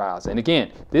clinical trials. And again,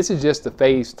 this is just the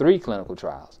phase 3 clinical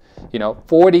trials.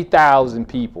 40,000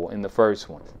 people in the first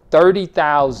one,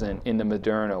 30,000 in the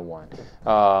Moderna one.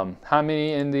 How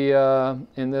many in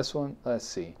this one? Let's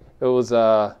see. It was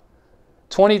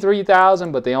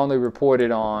 23,000, but they only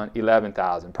reported on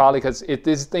 11,000. Probably because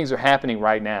these things are happening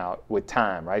right now with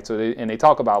time, right? So they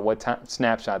talk about what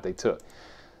snapshot they took.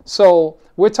 So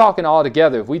we're talking all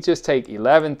together. If we just take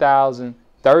 11,000,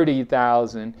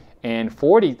 30,000, and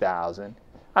 40,000,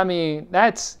 I mean,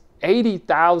 that's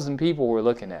 80,000 people we're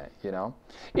looking at,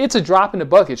 It's a drop in the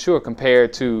bucket, sure,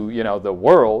 compared to, the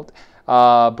world.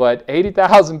 But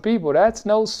 80,000 people, that's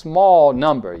no small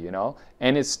number,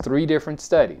 And it's 3 different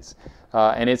studies.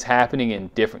 And it's happening in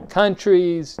different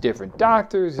countries, different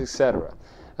doctors, etc.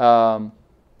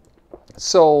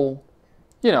 So,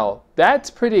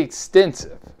 that's pretty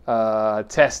extensive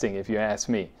testing, if you ask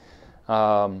me.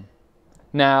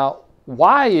 Now,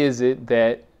 why is it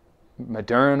that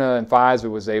Moderna and Pfizer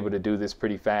was able to do this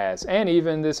pretty fast, and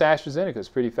even this AstraZeneca is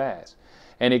pretty fast?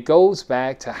 And it goes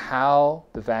back to how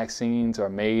the vaccines are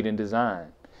made and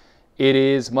designed. It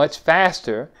is much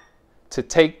faster to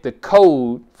take the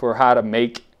code for how to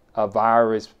make a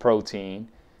virus protein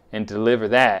and deliver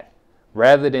that,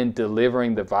 rather than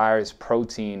delivering the virus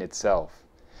protein itself.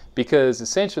 Because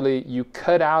essentially you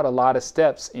cut out a lot of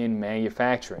steps in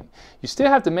manufacturing. You still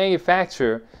have to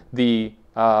manufacture the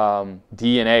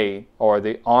DNA or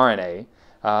the RNA,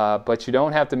 but you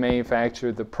don't have to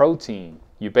manufacture the protein.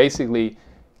 You basically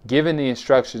giving the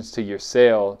instructions to your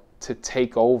cell to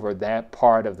take over that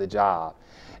part of the job.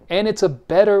 And it's a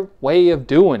better way of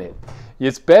doing it.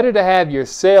 It's better to have your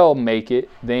cell make it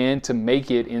than to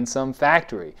make it in some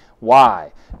factory.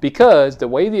 Why? Because the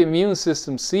way the immune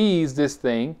system sees this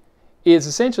thing is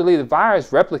essentially the virus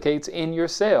replicates in your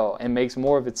cell and makes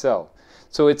more of itself.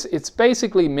 So it's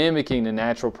basically mimicking the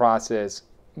natural process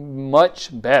much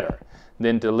better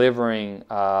than delivering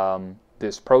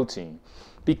this protein,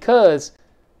 because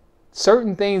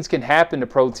certain things can happen to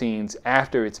proteins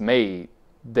after it's made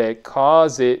that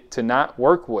cause it to not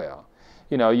work well.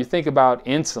 You know, you think about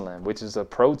insulin, which is a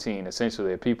protein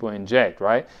essentially that people inject,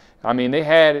 right? I mean, they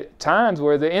had times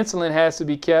where the insulin has to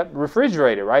be kept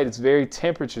refrigerated, right? It's very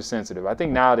temperature sensitive. I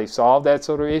think now they've solved that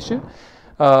sort of issue.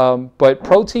 But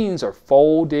proteins are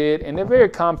folded and they're very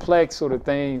complex sort of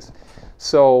things.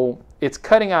 So it's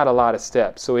cutting out a lot of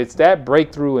steps. So it's that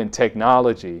breakthrough in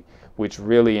technology which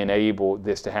really enabled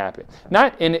this to happen.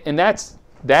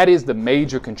 That is the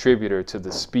major contributor to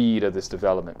the speed of this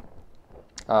development.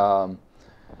 The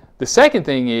second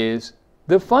thing is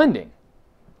the funding,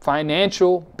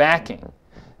 financial backing.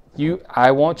 You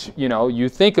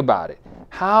think about it.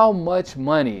 How much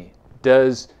money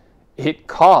does it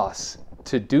cost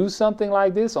to do something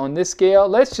like this on this scale?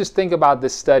 Let's just think about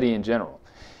this study in general.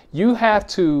 You have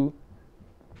to,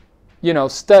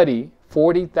 study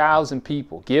 40,000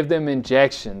 people, give them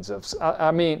injections of,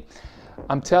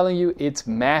 I'm telling you, it's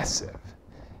massive.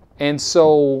 And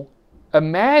so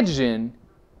imagine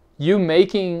you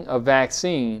making a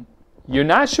vaccine. You're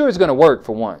not sure it's going to work,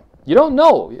 for one. You don't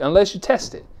know unless you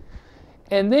test it.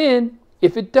 And then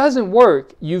if it doesn't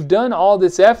work, you've done all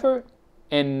this effort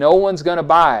and no one's going to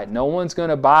buy it. No one's going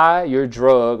to buy your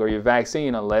drug or your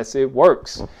vaccine unless it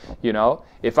works.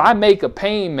 If I make a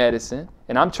pain medicine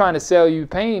and I'm trying to sell you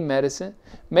pain medicine,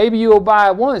 maybe you'll buy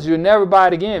it once. You'll never buy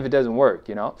it again if it doesn't work.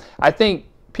 I think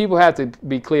people have to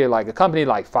be clear, like a company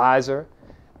like Pfizer,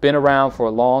 been around for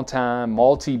a long time,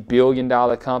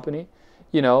 multi-billion-dollar company.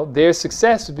 Their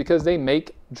success is because they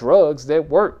make drugs that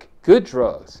work, good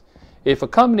drugs. If a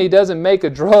company doesn't make a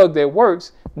drug that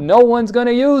works, no one's going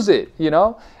to use it.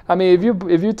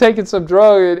 If you're taking some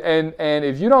drug and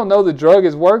if you don't know the drug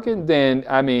is working, then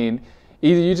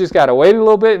either you just got to wait a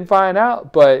little bit and find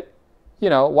out. But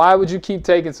why would you keep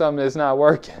taking something that's not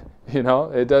working?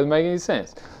 It doesn't make any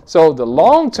sense. So the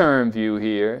long-term view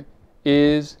here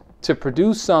is to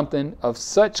produce something of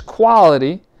such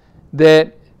quality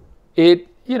that it,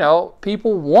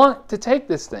 people want to take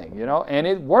this thing, and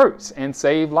it works and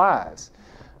save lives.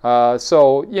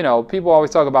 So, people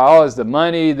always talk about, it's the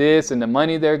money this and the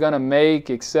money they're going to make,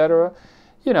 etc.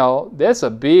 That's a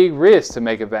big risk to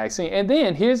make a vaccine. And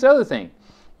then here's the other thing.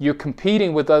 You're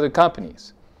competing with other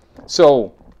companies.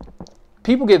 So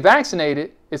people get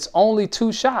vaccinated, it's only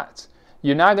 2 shots.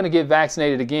 You're not going to get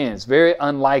vaccinated again. It's very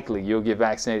unlikely you'll get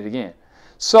vaccinated again.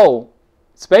 So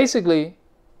it's basically,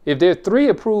 if there are 3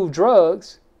 approved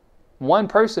drugs, one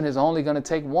person is only going to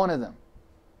take one of them.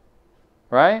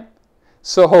 Right?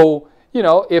 So,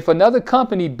 if another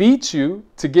company beats you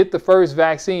to get the first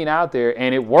vaccine out there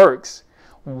and it works,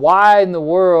 why in the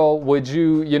world would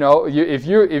you, if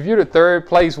you're the 3rd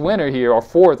place winner here, or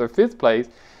 4th or 5th place,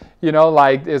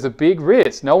 there's a big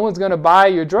risk. No one's going to buy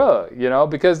your drug,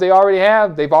 because they've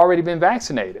already been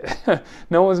vaccinated.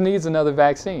 No one needs another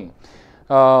vaccine.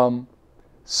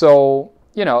 So,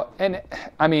 and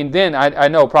then I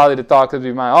know probably the thought could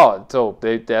be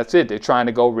that's it. They're trying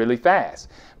to go really fast.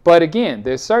 But again,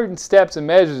 there's certain steps and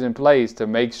measures in place to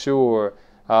make sure,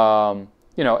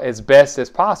 as best as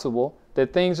possible,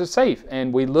 that things are safe.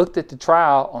 And we looked at the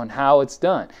trial on how it's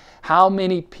done. How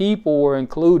many people were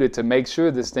included to make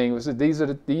sure this thing was, these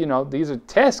are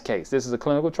test cases. This is a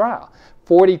clinical trial.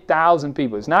 40,000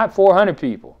 people. It's not 400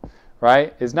 people,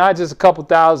 right? It's not just a couple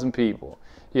thousand people,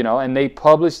 and they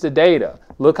published the data.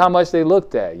 Look how much they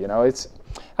looked at,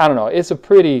 it's a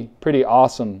pretty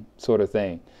awesome sort of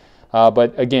thing.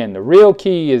 But again, the real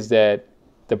key is that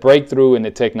the breakthrough in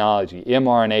the technology,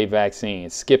 mRNA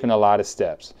vaccines, skipping a lot of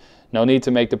steps. No need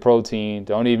to make the protein,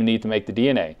 don't even need to make the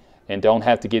DNA, and don't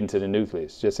have to get into the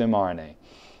nucleus, just mRNA.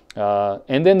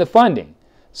 And then the funding.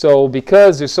 So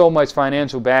because there's so much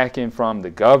financial backing from the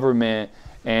government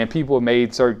and people have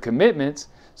made certain commitments,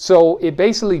 so it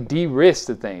basically de-risks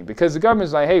the thing, because the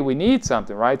government's like, hey, we need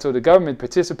something, right? So the government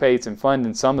participates in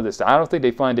funding some of this stuff. I don't think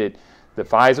they funded the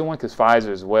Pfizer one, because Pfizer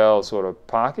is well sort of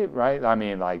pocket, right?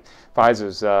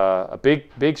 Pfizer's a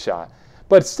big shot.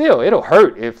 But still, it'll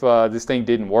hurt if this thing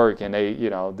didn't work and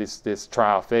this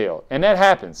trial failed. And that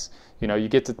happens. You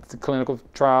get to the clinical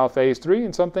trial phase 3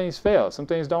 and some things fail. Some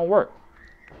things don't work.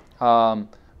 But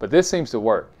this seems to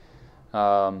work.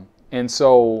 And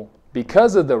so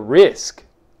because of the risk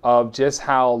of just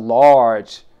how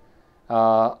large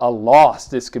a loss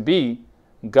this could be,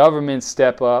 governments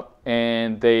step up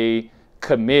and they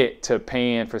commit to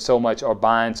paying for so much or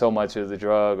buying so much of the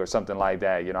drug or something like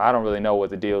that. You know, I don't really know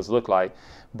what the deals look like,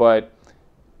 but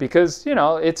because, you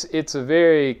know, it's a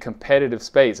very competitive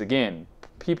space. Again,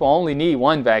 people only need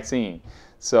one vaccine.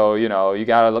 So, you know, you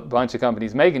got a bunch of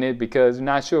companies making it because you're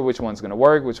not sure which one's going to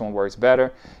work, which one works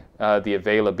better, the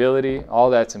availability, all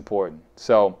that's important.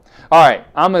 So, all right,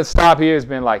 I'm going to stop here. It's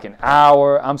been like an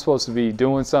hour. I'm supposed to be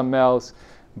doing something else,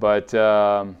 but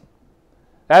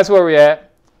that's where we're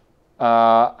at.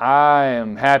 I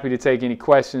am happy to take any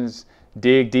questions,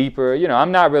 dig deeper. You know,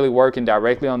 I'm not really working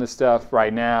directly on this stuff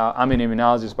right now. I'm an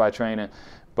immunologist by training,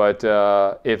 but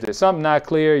if there's something not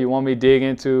clear you want me to dig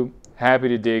into, happy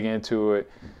to dig into it.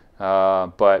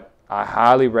 But I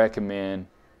highly recommend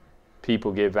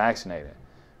people get vaccinated.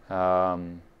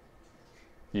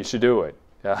 You should do it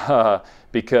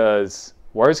because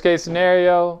worst case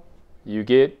scenario, you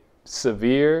get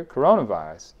severe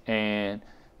coronavirus and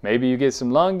maybe you get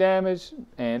some lung damage.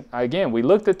 And again, we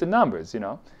looked at the numbers, you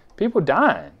know, people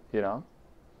dying, you know,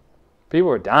 people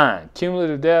are dying.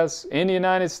 Cumulative deaths in the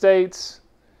United States,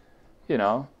 you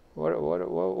know, what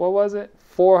was it?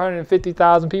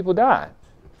 450,000 people died.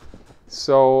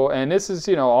 So, and this is,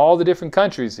 you know, all the different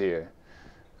countries here.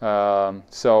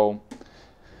 So,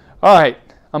 all right,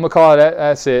 I'm gonna call it.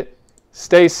 That's it.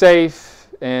 Stay safe,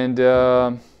 and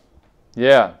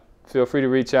yeah, feel free to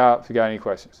reach out if you got any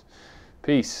questions.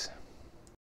 Peace.